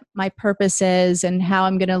 what my purpose is, and how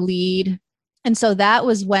I'm going to lead. And so that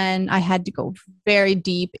was when I had to go very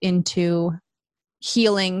deep into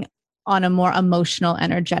healing on a more emotional,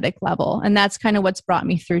 energetic level. And that's kind of what's brought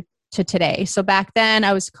me through to today. So back then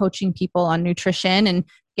I was coaching people on nutrition and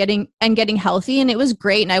getting healthy, and it was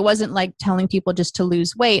great. And I wasn't like telling people just to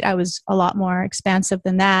lose weight. I was a lot more expansive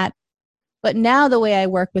than that. But now the way I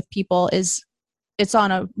work with people is it's on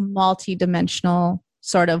a multi-dimensional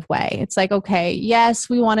sort of way. It's like, okay, yes,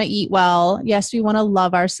 we want to eat well. Yes, we want to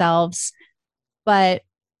love ourselves. But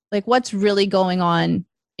like what's really going on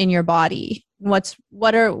in your body?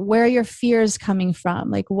 Where are your fears coming from?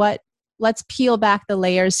 Like let's peel back the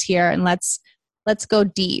layers here and let's go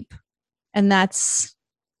deep. And that's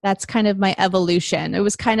kind of my evolution. It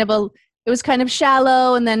was kind of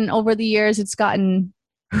shallow. And then over the years, it's gotten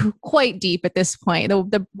quite deep at this point.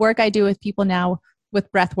 The work I do with people now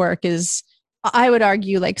with breath work is, I would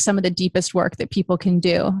argue, like some of the deepest work that people can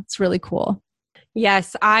do. It's really cool.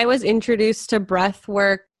 Yes, I was introduced to breath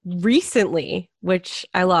work recently, which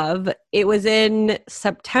I love. It was in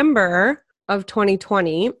September of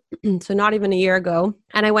 2020, so not even a year ago.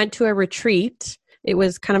 And I went to a retreat. It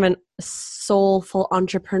was kind of a soulful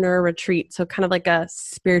entrepreneur retreat. So kind of like a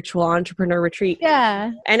spiritual entrepreneur retreat.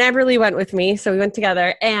 Yeah. And Everly went with me. So we went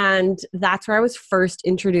together. And that's where I was first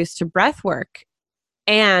introduced to breath work.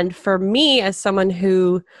 And for me, as someone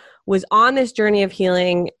who was on this journey of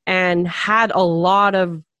healing and had a lot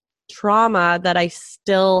of trauma that I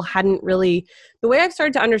still hadn't really, the way I've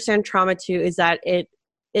started to understand trauma too is that it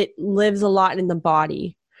lives a lot in the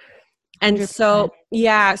body. And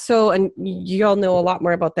 100%. so, and you'll know a lot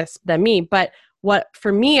more about this than me, but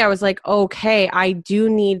for me, I was like, okay, I do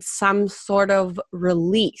need some sort of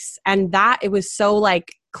release. And that it was so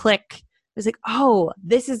like click. was like, oh,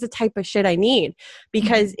 this is the type of shit I need,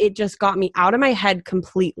 because it just got me out of my head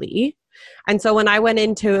completely. And so when I went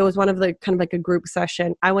into, it was one of the kind of like a group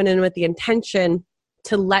session, I went in with the intention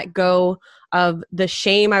to let go of the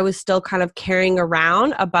shame I was still kind of carrying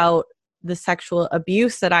around about the sexual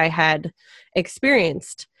abuse that I had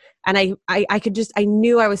experienced. And I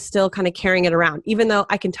knew I was still kind of carrying it around, even though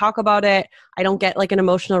I can talk about it. I don't get like an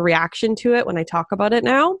emotional reaction to it when I talk about it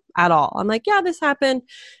now at all. I'm like, yeah, this happened.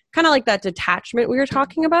 Kind of like that detachment we were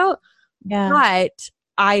talking about. Yeah. But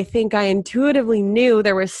I think I intuitively knew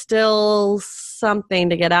there was still something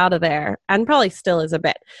to get out of there, and probably still is a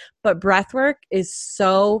bit. But breath work is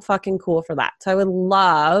so fucking cool for that. So I would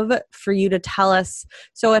love for you to tell us.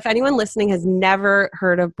 So if anyone listening has never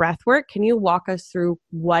heard of breath work, can you walk us through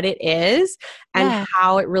what it is and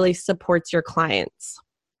how it really supports your clients?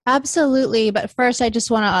 Absolutely. But first, I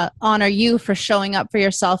just want to honor you for showing up for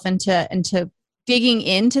yourself and to digging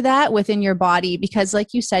into that within your body, because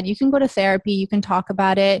like you said, you can go to therapy, you can talk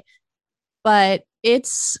about it, but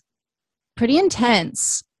it's pretty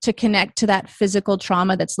intense to connect to that physical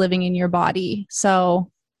trauma that's living in your body. So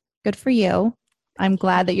good for you. I'm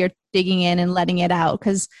glad that you're digging in and letting it out,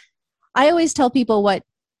 because I always tell people what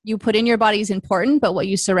you put in your body is important, but what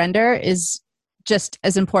you surrender is just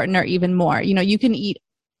as important or even more. You know, you can eat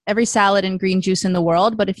every salad and green juice in the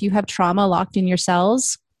world, but if you have trauma locked in your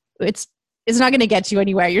cells, it's not going to get you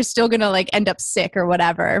anywhere. You're still going to like end up sick or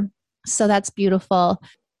whatever. So that's beautiful.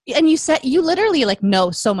 And you literally like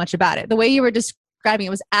know so much about it. The way you were describing it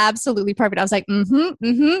was absolutely perfect. I was like,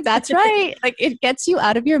 that's right. Like it gets you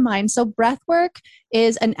out of your mind. So breath work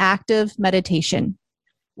is an active meditation.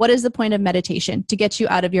 What is the point of meditation? To get you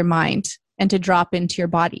out of your mind and to drop into your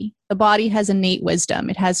body. The body has innate wisdom.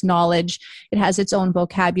 It has knowledge. It has its own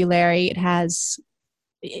vocabulary. It has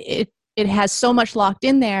so much locked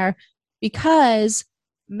in there, because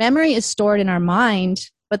memory is stored in our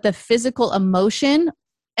mind, but the physical emotion,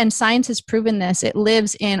 and science has proven this, it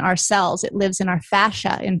lives in our cells. It lives in our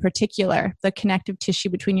fascia in particular, the connective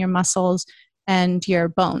tissue between your muscles and your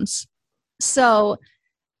bones. So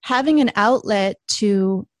having an outlet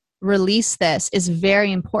to release this is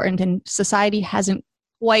very important, and society hasn't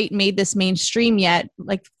quite made this mainstream yet.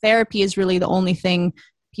 Like therapy is really the only thing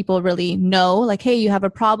people really know. Like, hey, you have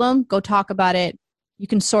a problem, go talk about it. You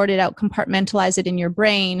can sort it out, compartmentalize it in your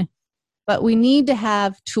brain. But we need to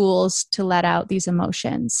have tools to let out these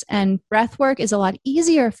emotions. And breath work is a lot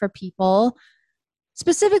easier for people,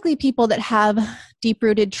 specifically people that have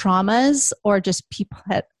deep-rooted traumas, or just people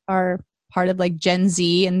that are part of like Gen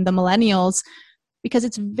Z and the millennials, because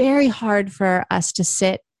it's very hard for us to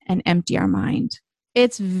sit and empty our mind.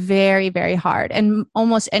 It's very, very hard. And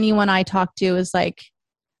almost anyone I talk to is like,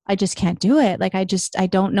 I just can't do it. Like, I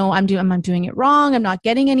don't know. I'm doing it wrong. I'm not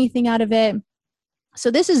getting anything out of it. So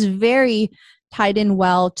this is very tied in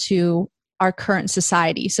well to our current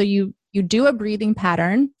society. So you do a breathing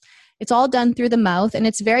pattern. It's all done through the mouth, and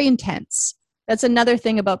it's very intense. That's another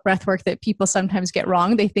thing about breath work that people sometimes get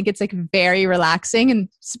wrong. They think it's like very relaxing, and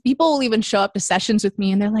people will even show up to sessions with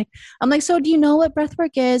me and they're like, I'm like, so do you know what breath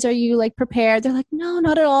work is? Are you like prepared? They're like, no,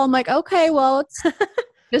 not at all. I'm like, okay, well, it's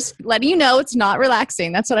just letting you know it's not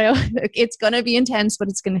relaxing. That's what it's going to be intense, but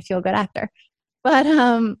it's going to feel good after. But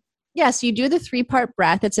yes, you do the 3-part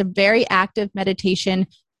breath. It's a very active meditation,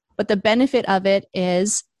 but the benefit of it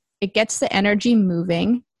is it gets the energy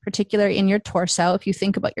moving, particularly in your torso. If you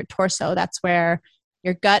think about your torso, that's where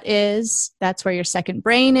your gut is. That's where your second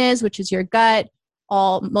brain is, which is your gut.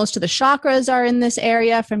 Most of the chakras are in this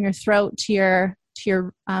area, from your throat to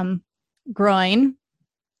your groin.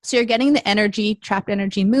 So you're getting the energy, trapped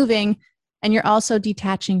energy moving, and you're also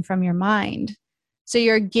detaching from your mind. So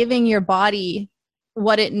you're giving your body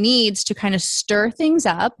what it needs to kind of stir things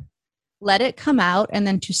up, let it come out, and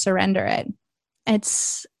then to surrender it.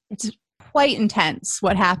 It's quite intense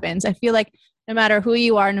what happens. I feel like no matter who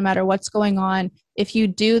you are, no matter what's going on, if you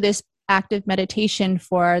do this active meditation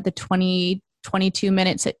for the 22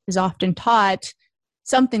 minutes it is often taught,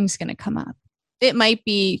 something's going to come up. It might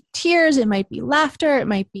be tears, it might be laughter, it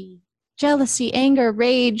might be jealousy, anger,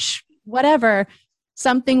 rage, whatever.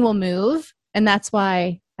 Something will move, and that's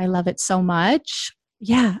why I love it so much.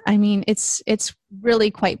 Yeah, I mean, it's really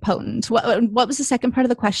quite potent. What was the second part of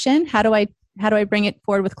the question? How do I bring it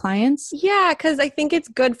forward with clients? Yeah, because I think it's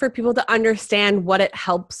good for people to understand what it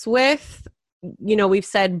helps with. You know, we've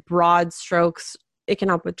said broad strokes, it can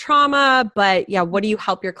help with trauma, but yeah, what do you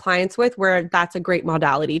help your clients with where that's a great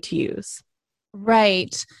modality to use?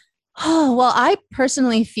 Right. Oh, well, I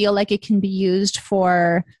personally feel like it can be used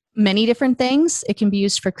for many different things. It can be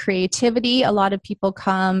used for creativity. A lot of people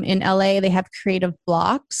come in LA, they have creative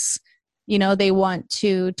blocks. They want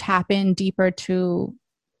to tap in deeper to,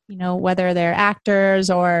 whether they're actors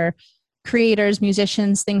or creators,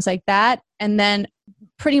 musicians, things like that. And then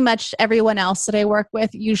pretty much everyone else that I work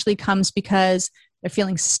with usually comes because they're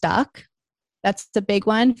feeling stuck. That's the big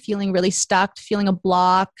one, feeling really stuck, feeling a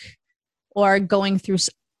block, or going through,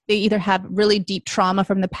 they either have really deep trauma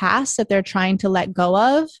from the past that they're trying to let go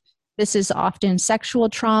of. This is often sexual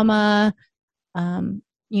trauma,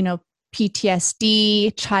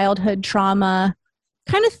 PTSD, childhood trauma,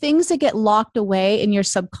 kind of things that get locked away in your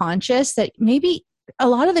subconscious that maybe a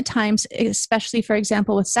lot of the times, especially for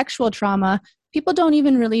example, with sexual trauma, people don't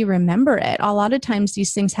even really remember it. A lot of times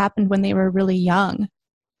these things happened when they were really young.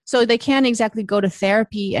 So they can't exactly go to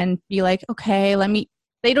therapy and be like, okay,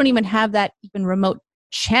 they don't even have that even remote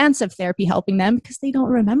chance of therapy helping them because they don't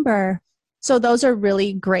remember. So those are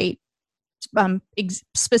really great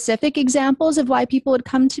specific examples of why people would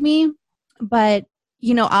come to me. But,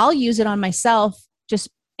 I'll use it on myself just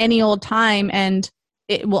any old time, and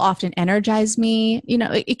it will often energize me.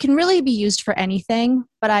 It can really be used for anything,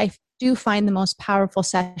 but I do find the most powerful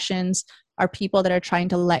sessions are people that are trying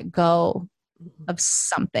to let go of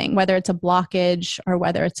something, whether it's a blockage or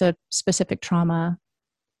whether it's a specific trauma.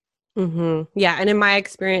 Mm-hmm. Yeah. And in my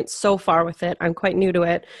experience so far with it, I'm quite new to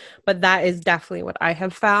it, but that is definitely what I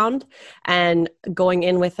have found. And going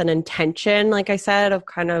in with an intention, like I said, of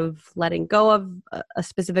kind of letting go of a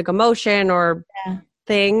specific emotion or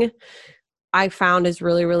thing, I found is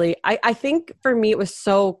really, really, I think for me, it was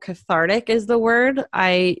so cathartic is the word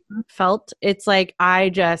I felt. It's like, I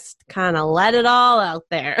just kind of let it all out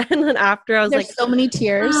there. And then after I was There's so many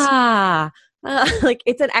tears. Like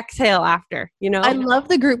it's an exhale after, I love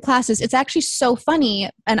the group classes. It's actually so funny.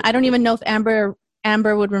 And I don't even know if Amber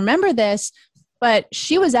would remember this, but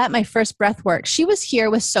she was at my first breath work. She was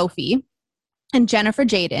here with Sophie and Jennifer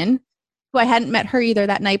Jaden, who I hadn't met her either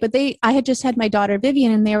that night, but I had just had my daughter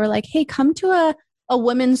Vivian, and they were like, hey, come to a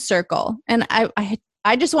women's circle. And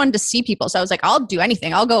I just wanted to see people. So I was like, I'll do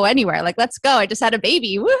anything. I'll go anywhere. Like, let's go. I just had a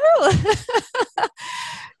baby. Woohoo.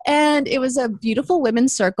 And it was a beautiful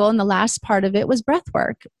women's circle. And the last part of it was breath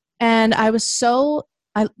work. And I was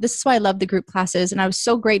this is why I love the group classes. And I was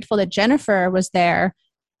so grateful that Jennifer was there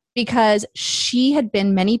because she had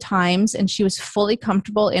been many times and she was fully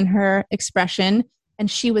comfortable in her expression. And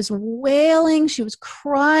she was wailing, she was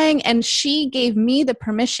crying, and she gave me the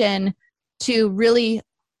permission to really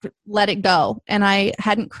let it go. And I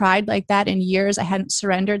hadn't cried like that in years. I hadn't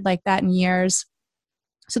surrendered like that in years.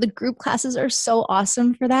 So the group classes are so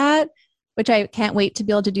awesome for that, which I can't wait to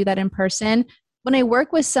be able to do that in person. When I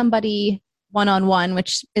work with somebody one-on-one,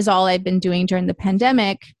 which is all I've been doing during the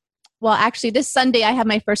pandemic, well, actually this Sunday I have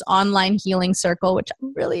my first online healing circle, which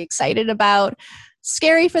I'm really excited about.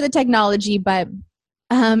 Scary for the technology, but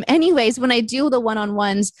anyways, when I do the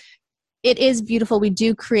one-on-ones, it is beautiful. We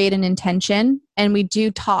do create an intention and we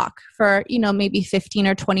do talk for, maybe 15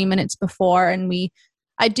 or 20 minutes before. And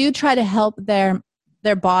I do try to help their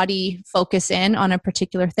body focus in on a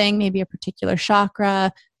particular thing, maybe a particular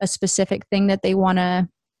chakra, a specific thing that they want to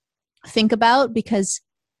think about, because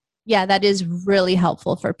that is really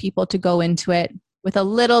helpful for people to go into it with a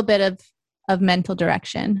little bit of mental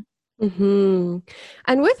direction. Mm-hmm.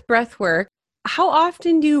 And with breath work, how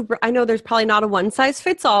often I know there's probably not a one size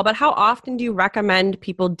fits all, but how often do you recommend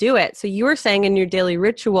people do it? So you were saying in your daily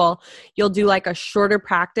ritual, you'll do like a shorter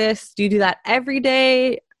practice. Do you do that every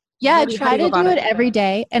day? Yeah, I try to do it every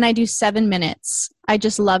day, and I do 7 minutes. I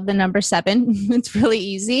just love the number 7. It's really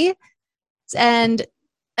easy. And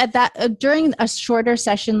at that, during a shorter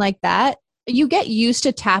session like that, you get used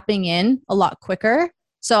to tapping in a lot quicker.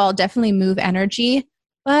 So I'll definitely move energy.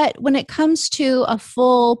 But when it comes to a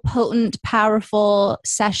full, potent, powerful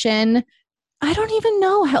session, I don't even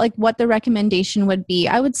know what the recommendation would be.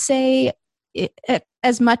 I would say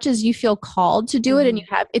as much as you feel called to do it, and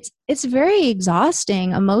it's very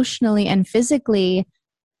exhausting emotionally and physically.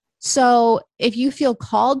 So if you feel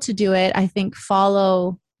called to do it, I think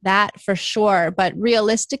follow that for sure. But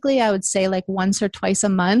realistically, I would say like once or twice a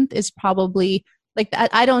month is probably like that.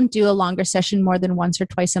 I don't do a longer session more than once or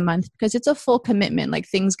twice a month because it's a full commitment. Like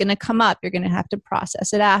things going to come up. You're going to have to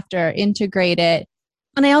process it after, integrate it.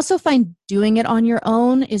 And I also find doing it on your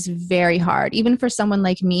own is very hard, even for someone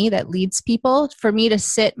like me that leads people. For me to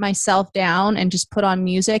sit myself down and just put on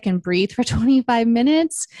music and breathe for 25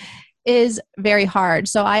 minutes is very hard.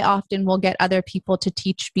 So I often will get other people to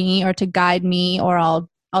teach me or to guide me, or I'll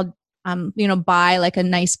buy like a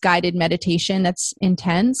nice guided meditation that's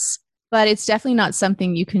intense. But it's definitely not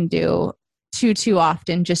something you can do too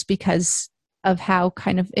often, just because of how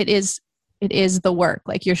kind of it is the work.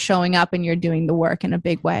 Like you're showing up and you're doing the work in a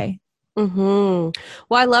big way. Well,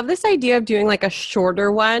 I love this idea of doing like a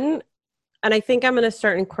shorter one. And I think I'm going to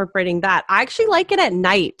start incorporating that. I actually like it at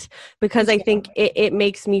night because I think it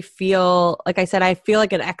makes me feel, like I said, I feel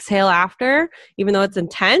like an exhale after, even though it's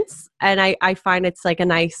intense. And I find it's like a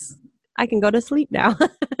nice, I can go to sleep now.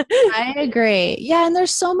 I agree. Yeah. And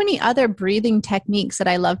there's so many other breathing techniques that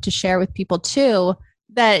I love to share with people too,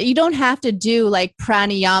 that you don't have to do like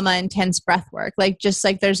pranayama intense breath work. Like just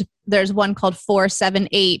like there's one called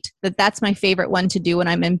 4-7-8 that's my favorite one to do when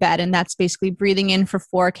I'm in bed. And that's basically breathing in for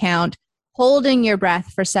 4 count, holding your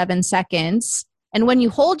breath for 7 seconds. And when you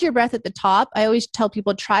hold your breath at the top, I always tell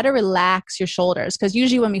people try to relax your shoulders, because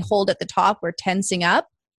usually when we hold at the top, we're tensing up.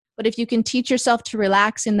 But if you can teach yourself to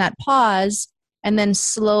relax in that pause and then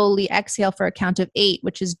slowly exhale for a count of 8,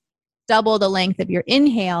 which is double the length of your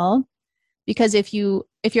inhale. Because if your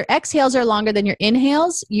exhales are longer than your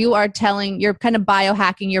inhales, you're kind of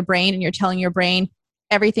biohacking your brain, and you're telling your brain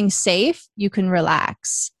everything's safe, you can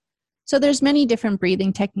relax. So there's many different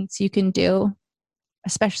breathing techniques you can do,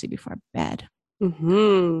 especially before bed.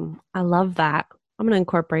 I love that. I'm going to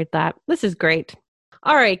incorporate that. This is great.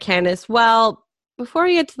 All right, Candace. Well, before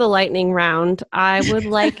we get to the lightning round, I would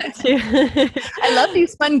like to... I love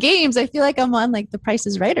these fun games. I feel like I'm on like The Price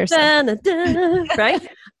is Right or something. Right?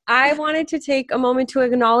 I wanted to take a moment to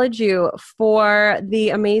acknowledge you for the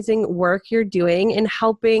amazing work you're doing in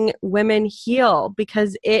helping women heal,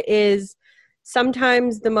 because it is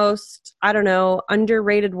sometimes the most,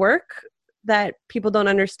 underrated work that people don't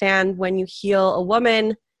understand. When you heal a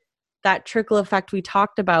woman, that trickle effect we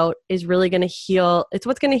talked about is really going to heal. It's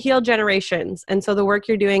what's going to heal generations. And so the work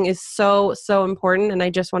you're doing is so, so important. And I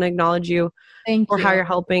just want to acknowledge you for how you're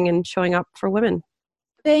helping and showing up for women.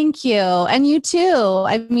 Thank you. And you too.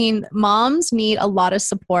 I mean, moms need a lot of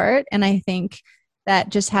support. And I think that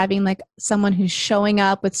just having like someone who's showing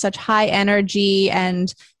up with such high energy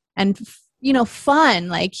and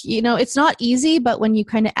fun, it's not easy, but when you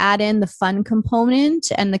kind of add in the fun component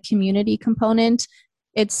and the community component,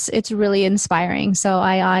 it's really inspiring. So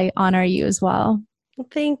I honor you as well.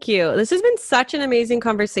 Thank you. This has been such an amazing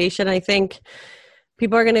conversation. I think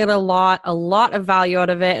people are going to get a lot of value out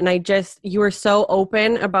of it. And you were so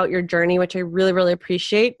open about your journey, which I really, really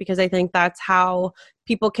appreciate, because I think that's how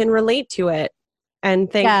people can relate to it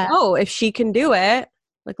and think, oh, if she can do it,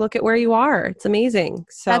 like, look at where you are. It's amazing.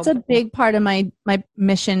 So that's a big part of my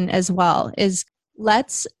mission as well, is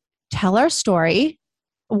let's tell our story,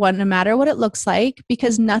 no matter what it looks like,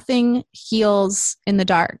 because nothing heals in the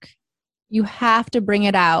dark. You have to bring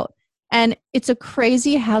it out. And it's a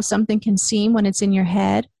crazy how something can seem when it's in your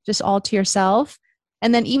head, just all to yourself.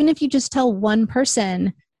 And then even if you just tell one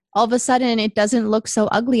person, all of a sudden it doesn't look so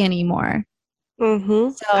ugly anymore.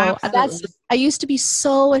 So I used to be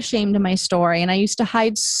so ashamed of my story, and I used to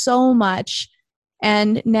hide so much.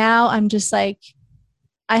 And now I'm just like,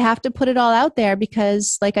 I have to put it all out there,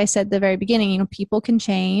 because like I said at the very beginning, people can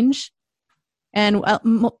change. And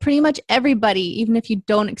pretty much everybody, even if you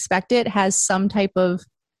don't expect it, has some type of,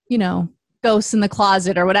 ghosts in the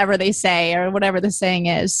closet or whatever they say, or whatever the saying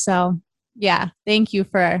is. So yeah, thank you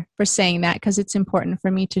for saying that, because it's important for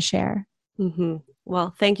me to share.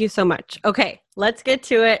 Well, thank you so much. Okay, let's get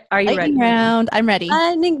to it. Are you ready? Lightning round. I'm ready.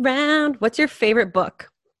 Lightning round. What's your favorite book?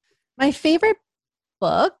 My favorite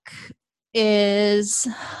book is,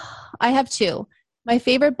 I have 2. My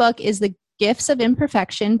favorite book is The Gifts of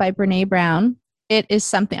Imperfection by Brené Brown. It is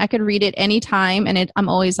something I could read it anytime, and I'm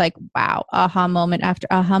always like, wow, aha moment after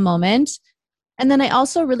aha moment. And then I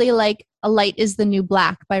also really like A Light is the New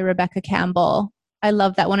Black by Rebecca Campbell. I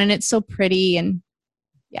love that one, and it's so pretty, and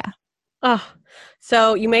yeah. Oh,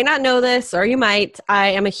 so you may not know this, or you might. I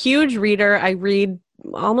am a huge reader. I read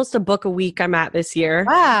almost a book a week I'm at this year.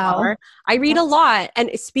 Wow. I read a lot.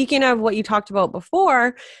 And speaking of what you talked about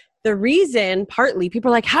before, the reason, partly,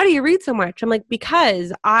 people are like, how do you read so much? I'm like,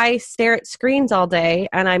 because I stare at screens all day,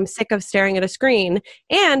 and I'm sick of staring at a screen.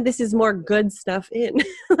 And this is more good stuff in.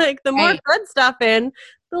 Like, the more good stuff in,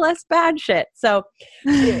 the less bad shit. So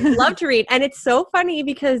I love to read. And it's so funny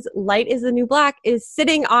because Light is the New Black is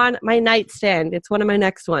sitting on my nightstand. It's one of my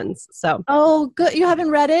next ones. So. Oh, good. You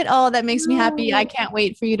haven't read it? Oh, that makes me happy. I can't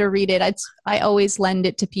wait for you to read it. I always lend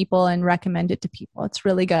it to people and recommend it to people. It's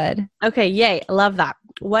really good. Okay. Yay. I love that.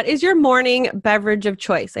 What is your morning beverage of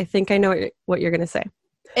choice? I think I know what you're going to say.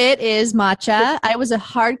 It is matcha. I was a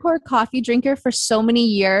hardcore coffee drinker for so many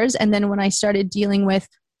years. And then when I started dealing with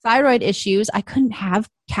thyroid issues, I couldn't have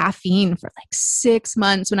caffeine for like 6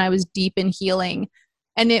 months when I was deep in healing.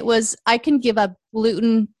 And I can give up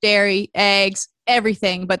gluten, dairy, eggs,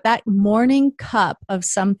 everything. But that morning cup of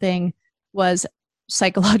something was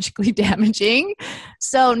psychologically damaging.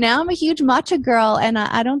 So now I'm a huge matcha girl and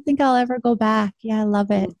I don't think I'll ever go back. Yeah, I love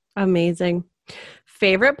it. Amazing.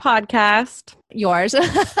 Favorite podcast? Yours.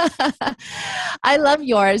 I love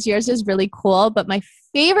yours. Yours is really cool. But my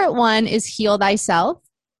favorite one is Heal Thyself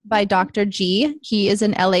by Dr. G. He is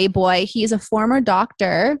an LA boy. He is a former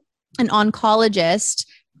doctor, an oncologist,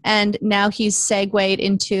 and now he's segued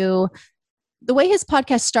into the way his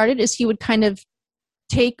podcast started is he would kind of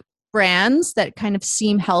take brands that kind of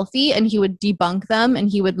seem healthy and he would debunk them and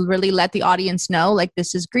he would really let the audience know like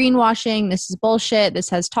this is greenwashing, this is bullshit, this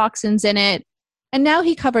has toxins in it. And now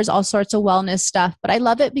he covers all sorts of wellness stuff, but I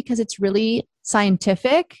love it because it's really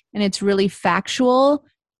scientific and it's really factual,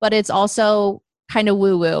 but it's also kind of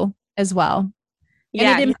woo-woo as well.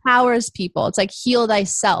 Yeah. And it empowers people. It's like heal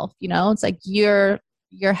thyself, you know? It's like your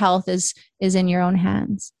health is in your own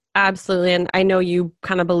hands. Absolutely. And I know you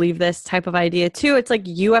kind of believe this type of idea too. It's like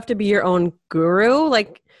you have to be your own guru.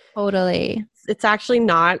 Like totally. It's actually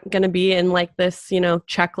not going to be in like this,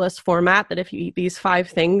 checklist format that if you eat these 5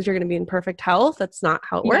 things, you're going to be in perfect health. That's not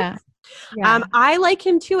how it works. Yeah. I like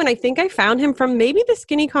him too. And I think I found him from maybe the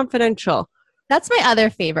Skinny Confidential. That's my other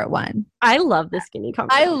favorite one. I love the Skinny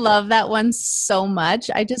Confidential. I love that one so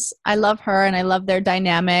much. I love her and I love their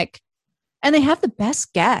dynamic. And they have the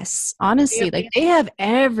best guests, honestly. Like they have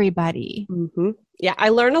everybody. Mm-hmm. Yeah, I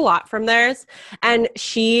learn a lot from theirs. And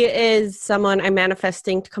she is someone I'm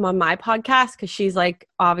manifesting to come on my podcast because she's like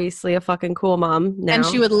obviously a fucking cool mom now. And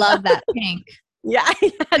she would love that pink. Yeah,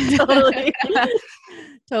 totally.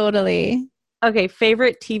 Totally. Okay,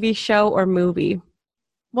 favorite TV show or movie?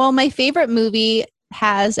 Well, my favorite movie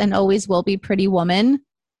has and always will be Pretty Woman.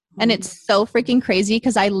 And it's so freaking crazy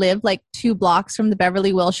because I live like 2 blocks from the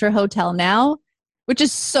Beverly Wilshire Hotel now, which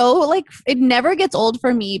is so like, it never gets old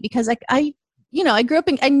for me because like I grew up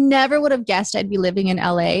I never would have guessed I'd be living in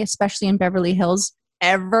LA, especially in Beverly Hills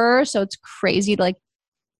ever. So it's crazy to like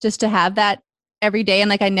just to have that every day. And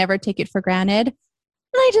like, I never take it for granted. And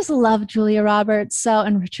I just love Julia Roberts.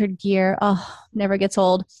 And Richard Gere. Oh, never gets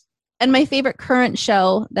old. And my favorite current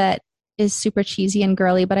show that is super cheesy and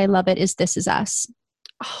girly, but I love it is This Is Us.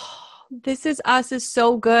 Oh, This Is Us is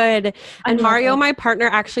so good. And Mario, my partner,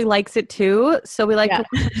 actually likes it too. So we like to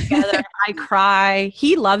watch it together. I cry.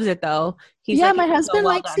 He loves it though. My husband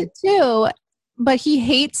likes it too, but he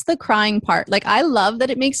hates the crying part. Like I love that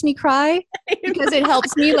it makes me cry because it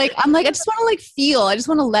helps me. Like I'm like, I just want to like feel. I just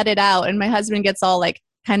want to let it out. And my husband gets all like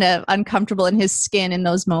kind of uncomfortable in his skin in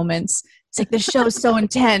those moments. It's like the show is so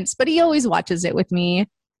intense, but he always watches it with me.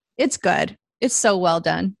 It's good. It's so well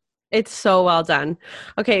done. It's so well done.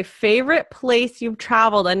 Okay, favorite place you've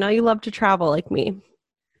traveled? I know you love to travel like me.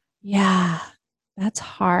 Yeah, that's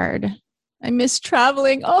hard. I miss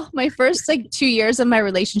traveling. Oh, my first 2 years of my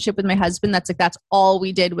relationship with my husband, that's all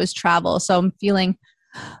we did was travel. So I'm feeling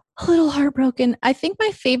a little heartbroken. I think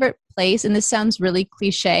my favorite place, and this sounds really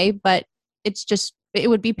cliche, but it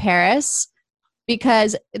would be Paris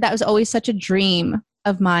because that was always such a dream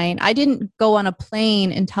of mine. I didn't go on a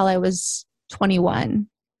plane until I was 21.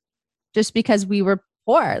 Just because we were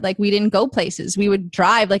poor, like we didn't go places. We would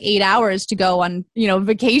drive like 8 hours to go on,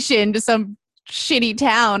 vacation to some shitty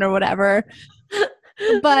town or whatever.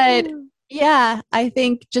 But yeah, I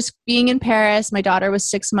think just being in Paris, my daughter was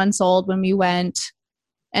 6 months old when we went.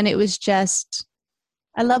 And it was just,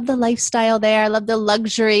 I love the lifestyle there. I love the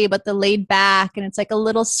luxury, but the laid back. And it's like a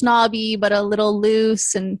little snobby, but a little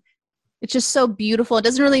loose. And it's just so beautiful. It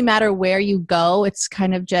doesn't really matter where you go. It's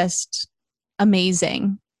kind of just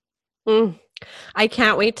amazing. I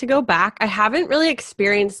can't wait to go back. I haven't really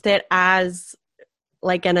experienced it as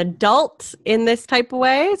like an adult in this type of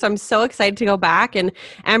way. So I'm so excited to go back. And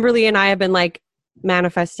Amberly and I have been like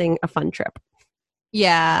manifesting a fun trip.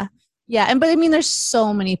 Yeah. Yeah. But I mean, there's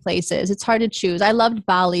so many places. It's hard to choose. I loved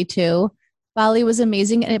Bali too. Bali was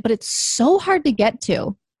amazing, but it's so hard to get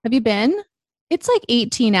to. Have you been? It's like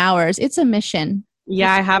 18 hours. It's a mission.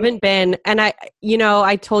 Yeah, I haven't been. And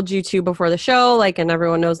I told you too before the show, and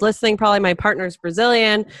everyone knows listening, probably my partner's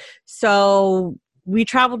Brazilian. So we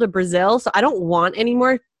traveled to Brazil. So I don't want any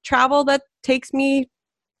more travel that takes me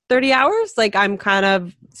 30 hours.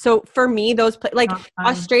 So for me, those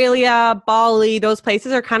Australia, Bali, those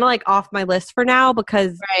places are kind of like off my list for now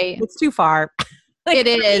because it's too far. It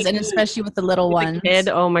is, and especially with the little ones. Kid,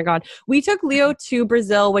 oh my God. We took Leo to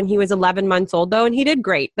Brazil when he was 11 months old, though, and he did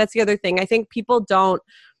great. That's the other thing. I think people don't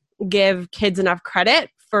give kids enough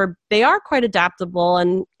credit they are quite adaptable,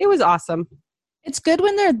 and it was awesome. It's good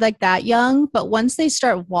when they're like that young, but once they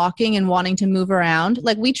start walking and wanting to move around,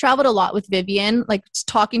 like we traveled a lot with Vivian, like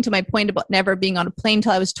talking to my point about never being on a plane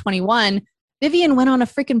till I was 21. Vivian went on a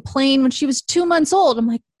freaking plane when she was 2 months old. I'm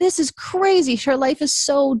like, this is crazy. Her life is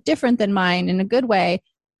so different than mine in a good way.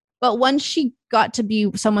 But once she got to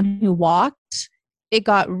be someone who walked, it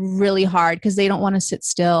got really hard because they don't want to sit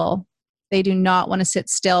still. They do not want to sit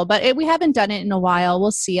still. But we haven't done it in a while.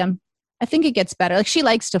 We'll see. I think it gets better. Like she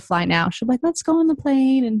likes to fly now. She'll be like, let's go on the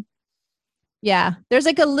plane. And yeah, there's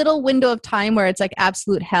like a little window of time where it's like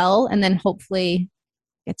absolute hell. And then hopefully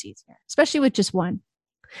it gets easier, especially with just one.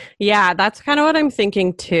 Yeah, that's kind of what I'm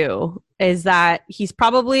thinking too, is that he's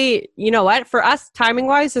probably, you know what, for us timing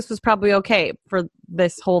wise, this was probably okay for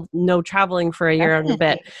this whole no traveling for a year and a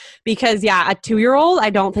bit. Because yeah, a 2-year-old,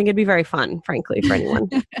 I don't think it'd be very fun, frankly, for anyone.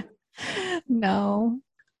 No.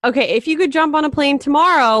 Okay, if you could jump on a plane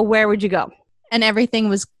tomorrow, where would you go? And everything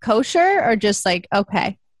was kosher or just like,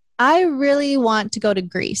 okay, I really want to go to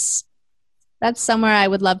Greece. That's somewhere I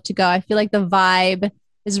would love to go. I feel like the vibe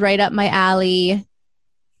is right up my alley.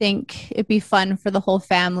 Think it'd be fun for the whole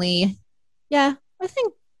family. Yeah, I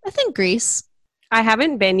think Greece. I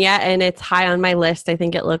haven't been yet and it's high on my list. I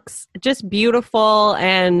think it looks just beautiful.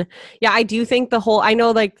 And yeah, I do think I know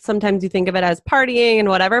like sometimes you think of it as partying and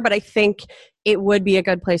whatever, but I think it would be a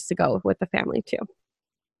good place to go with the family too.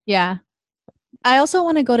 Yeah. I also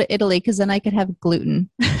want to go to Italy because then I could have gluten.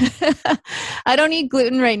 I don't eat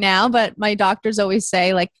gluten right now, but my doctors always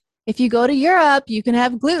say like, if you go to Europe, you can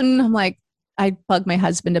have gluten. I'm like, I bug my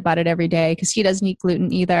husband about it every day because he doesn't eat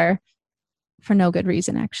gluten either for no good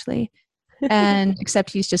reason, actually. And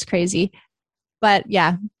except he's just crazy. But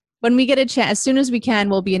yeah, when we get a chance, as soon as we can,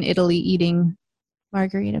 we'll be in Italy eating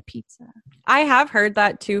margarita pizza. I have heard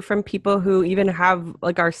that too from people who even have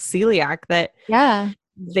like our celiac that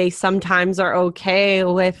they sometimes are okay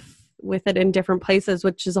with it in different places,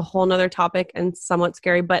 which is a whole nother topic and somewhat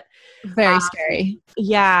scary, but very scary.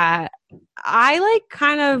 Yeah. I like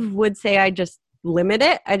kind of would say I just limit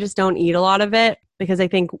it. I just don't eat a lot of it because I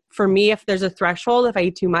think for me, if there's a threshold, if I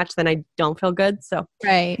eat too much, then I don't feel good. So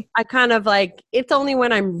right. I kind of like, it's only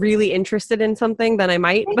when I'm really interested in something then I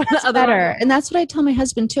might. But that's better. And that's what I tell my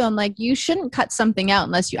husband too. I'm like, you shouldn't cut something out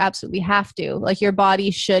unless you absolutely have to. Like your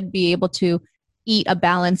body should be able to eat a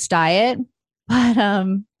balanced diet. But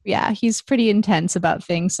yeah, he's pretty intense about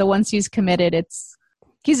things. So once he's committed,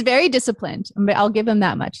 he's very disciplined. I'll give him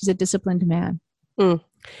that much. He's a disciplined man. Mm.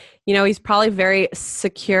 You know, he's probably very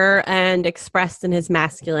secure and expressed in his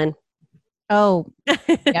masculine. Oh,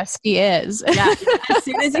 yes, he is. Yeah. As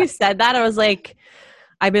soon as you said that, I was like,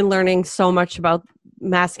 I've been learning so much about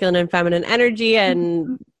masculine and feminine energy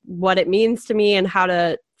and what it means to me and how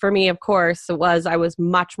to, for me, of course, I was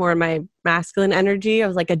much more in my masculine energy. I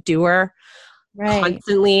was like a doer. Right.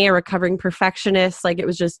 Constantly a recovering perfectionist. Like it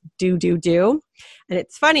was just do. And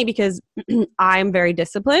it's funny because I'm very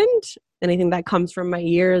disciplined. And I think that comes from my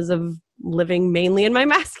years of living mainly in my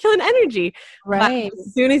masculine energy. Right. But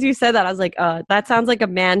as soon as you said that, I was like, that sounds like a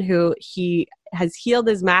man who he has healed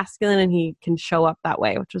his masculine and he can show up that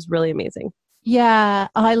way, which was really amazing. Yeah.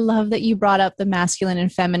 Oh, I love that you brought up the masculine and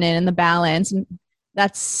feminine and the balance. And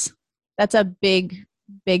that's a big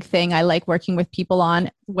thing I like working with people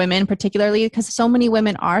on, women particularly, because so many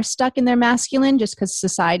women are stuck in their masculine just because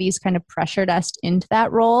society's kind of pressured us into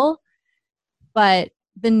that role. But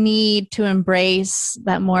the need to embrace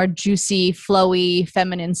that more juicy, flowy,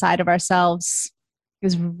 feminine side of ourselves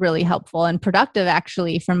is really helpful and productive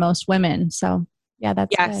actually for most women. So yeah,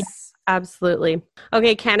 that's good. Absolutely.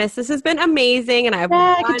 Okay, Candice, this has been amazing. And I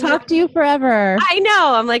could talk to you forever. I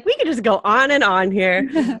know. I'm like, we could just go on and on here.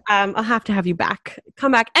 I'll have to have you back.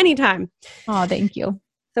 Come back anytime. Oh, thank you.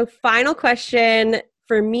 So final question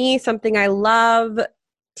for me, something I love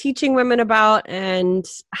teaching women about and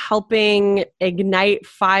helping ignite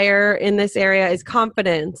fire in this area is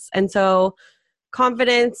confidence. And so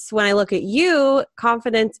confidence, when I look at you,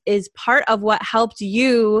 confidence is part of what helped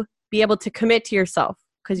you be able to commit to yourself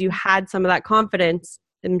because you had some of that confidence.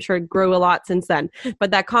 And I'm sure it grew a lot since then.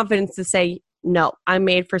 But that confidence to say, no, I'm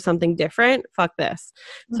made for something different. Fuck this.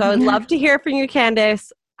 So I would love to hear from you,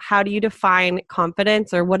 Candice. How do you define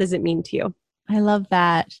confidence or what does it mean to you? I love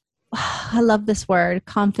that. I love this word,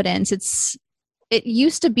 confidence. It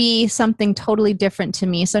used to be something totally different to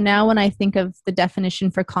me. So now when I think of the definition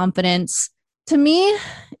for confidence, to me,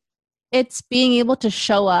 it's being able to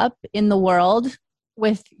show up in the world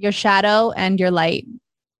with your shadow and your light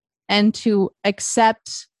and to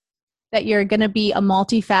accept that you're going to be a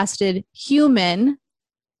multifaceted human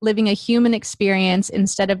living a human experience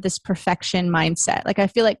instead of this perfection mindset. Like I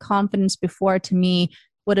feel like confidence before to me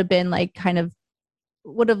would have been like kind of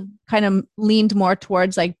leaned more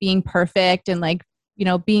towards like being perfect and like, you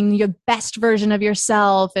know, being your best version of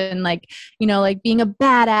yourself and like, you know, like being a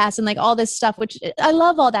badass and like all this stuff, which I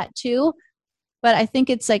love all that too. But I think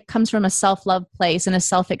it's like comes from a self-love place and a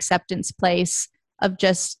self-acceptance place of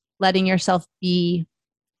just letting yourself be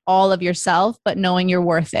all of yourself, but knowing you're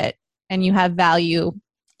worth it and you have value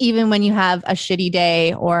even when you have a shitty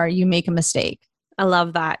day or you make a mistake. I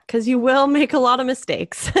love that because you will make a lot of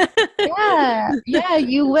mistakes. Yeah,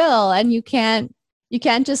 you will. And you can't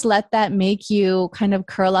just let that make you kind of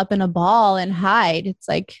curl up in a ball and hide. It's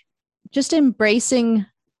like just embracing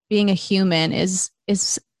being a human is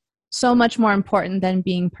so much more important than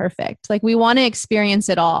being perfect. Like we want to experience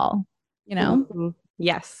it all, you know? Mm-hmm.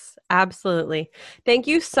 Yes, absolutely. Thank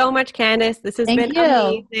you so much, Candice. This has been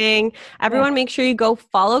amazing. Everyone, make sure you go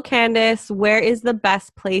follow Candice. Where is the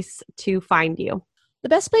best place to find you? The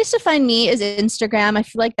best place to find me is Instagram. I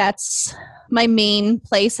feel like that's my main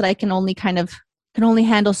place that I can only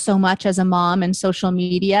handle so much as a mom and social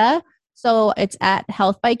media. So it's at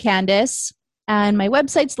Health by Candice. And my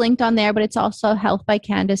website's linked on there, but it's also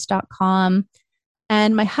healthbycandice.com.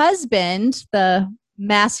 And my husband, the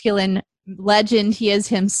masculine legend he is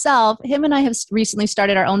himself, him and I have recently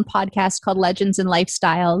started our own podcast called Legends and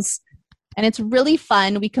Lifestyles. And it's really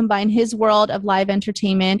fun. We combine his world of live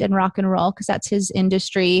entertainment and rock and roll, because that's his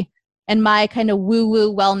industry, and my kind of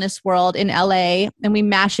woo-woo wellness world in LA. And we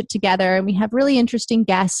mash it together and we have really interesting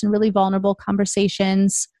guests and really vulnerable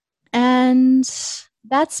conversations. And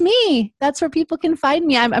that's me. That's where people can find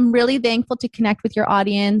me. I'm really thankful to connect with your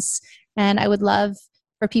audience. And I would love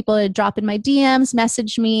for people to drop in my DMs,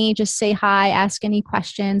 message me, just say hi, ask any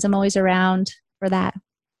questions. I'm always around for that.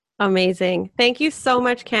 Amazing. Thank you so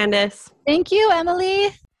much, Candice. Thank you, Emily.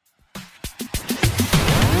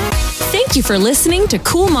 Thank you for listening to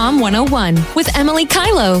Cool Mom 101 with Emily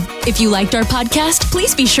Kylo. If you liked our podcast,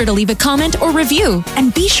 please be sure to leave a comment or review,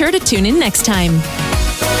 and be sure to tune in next time.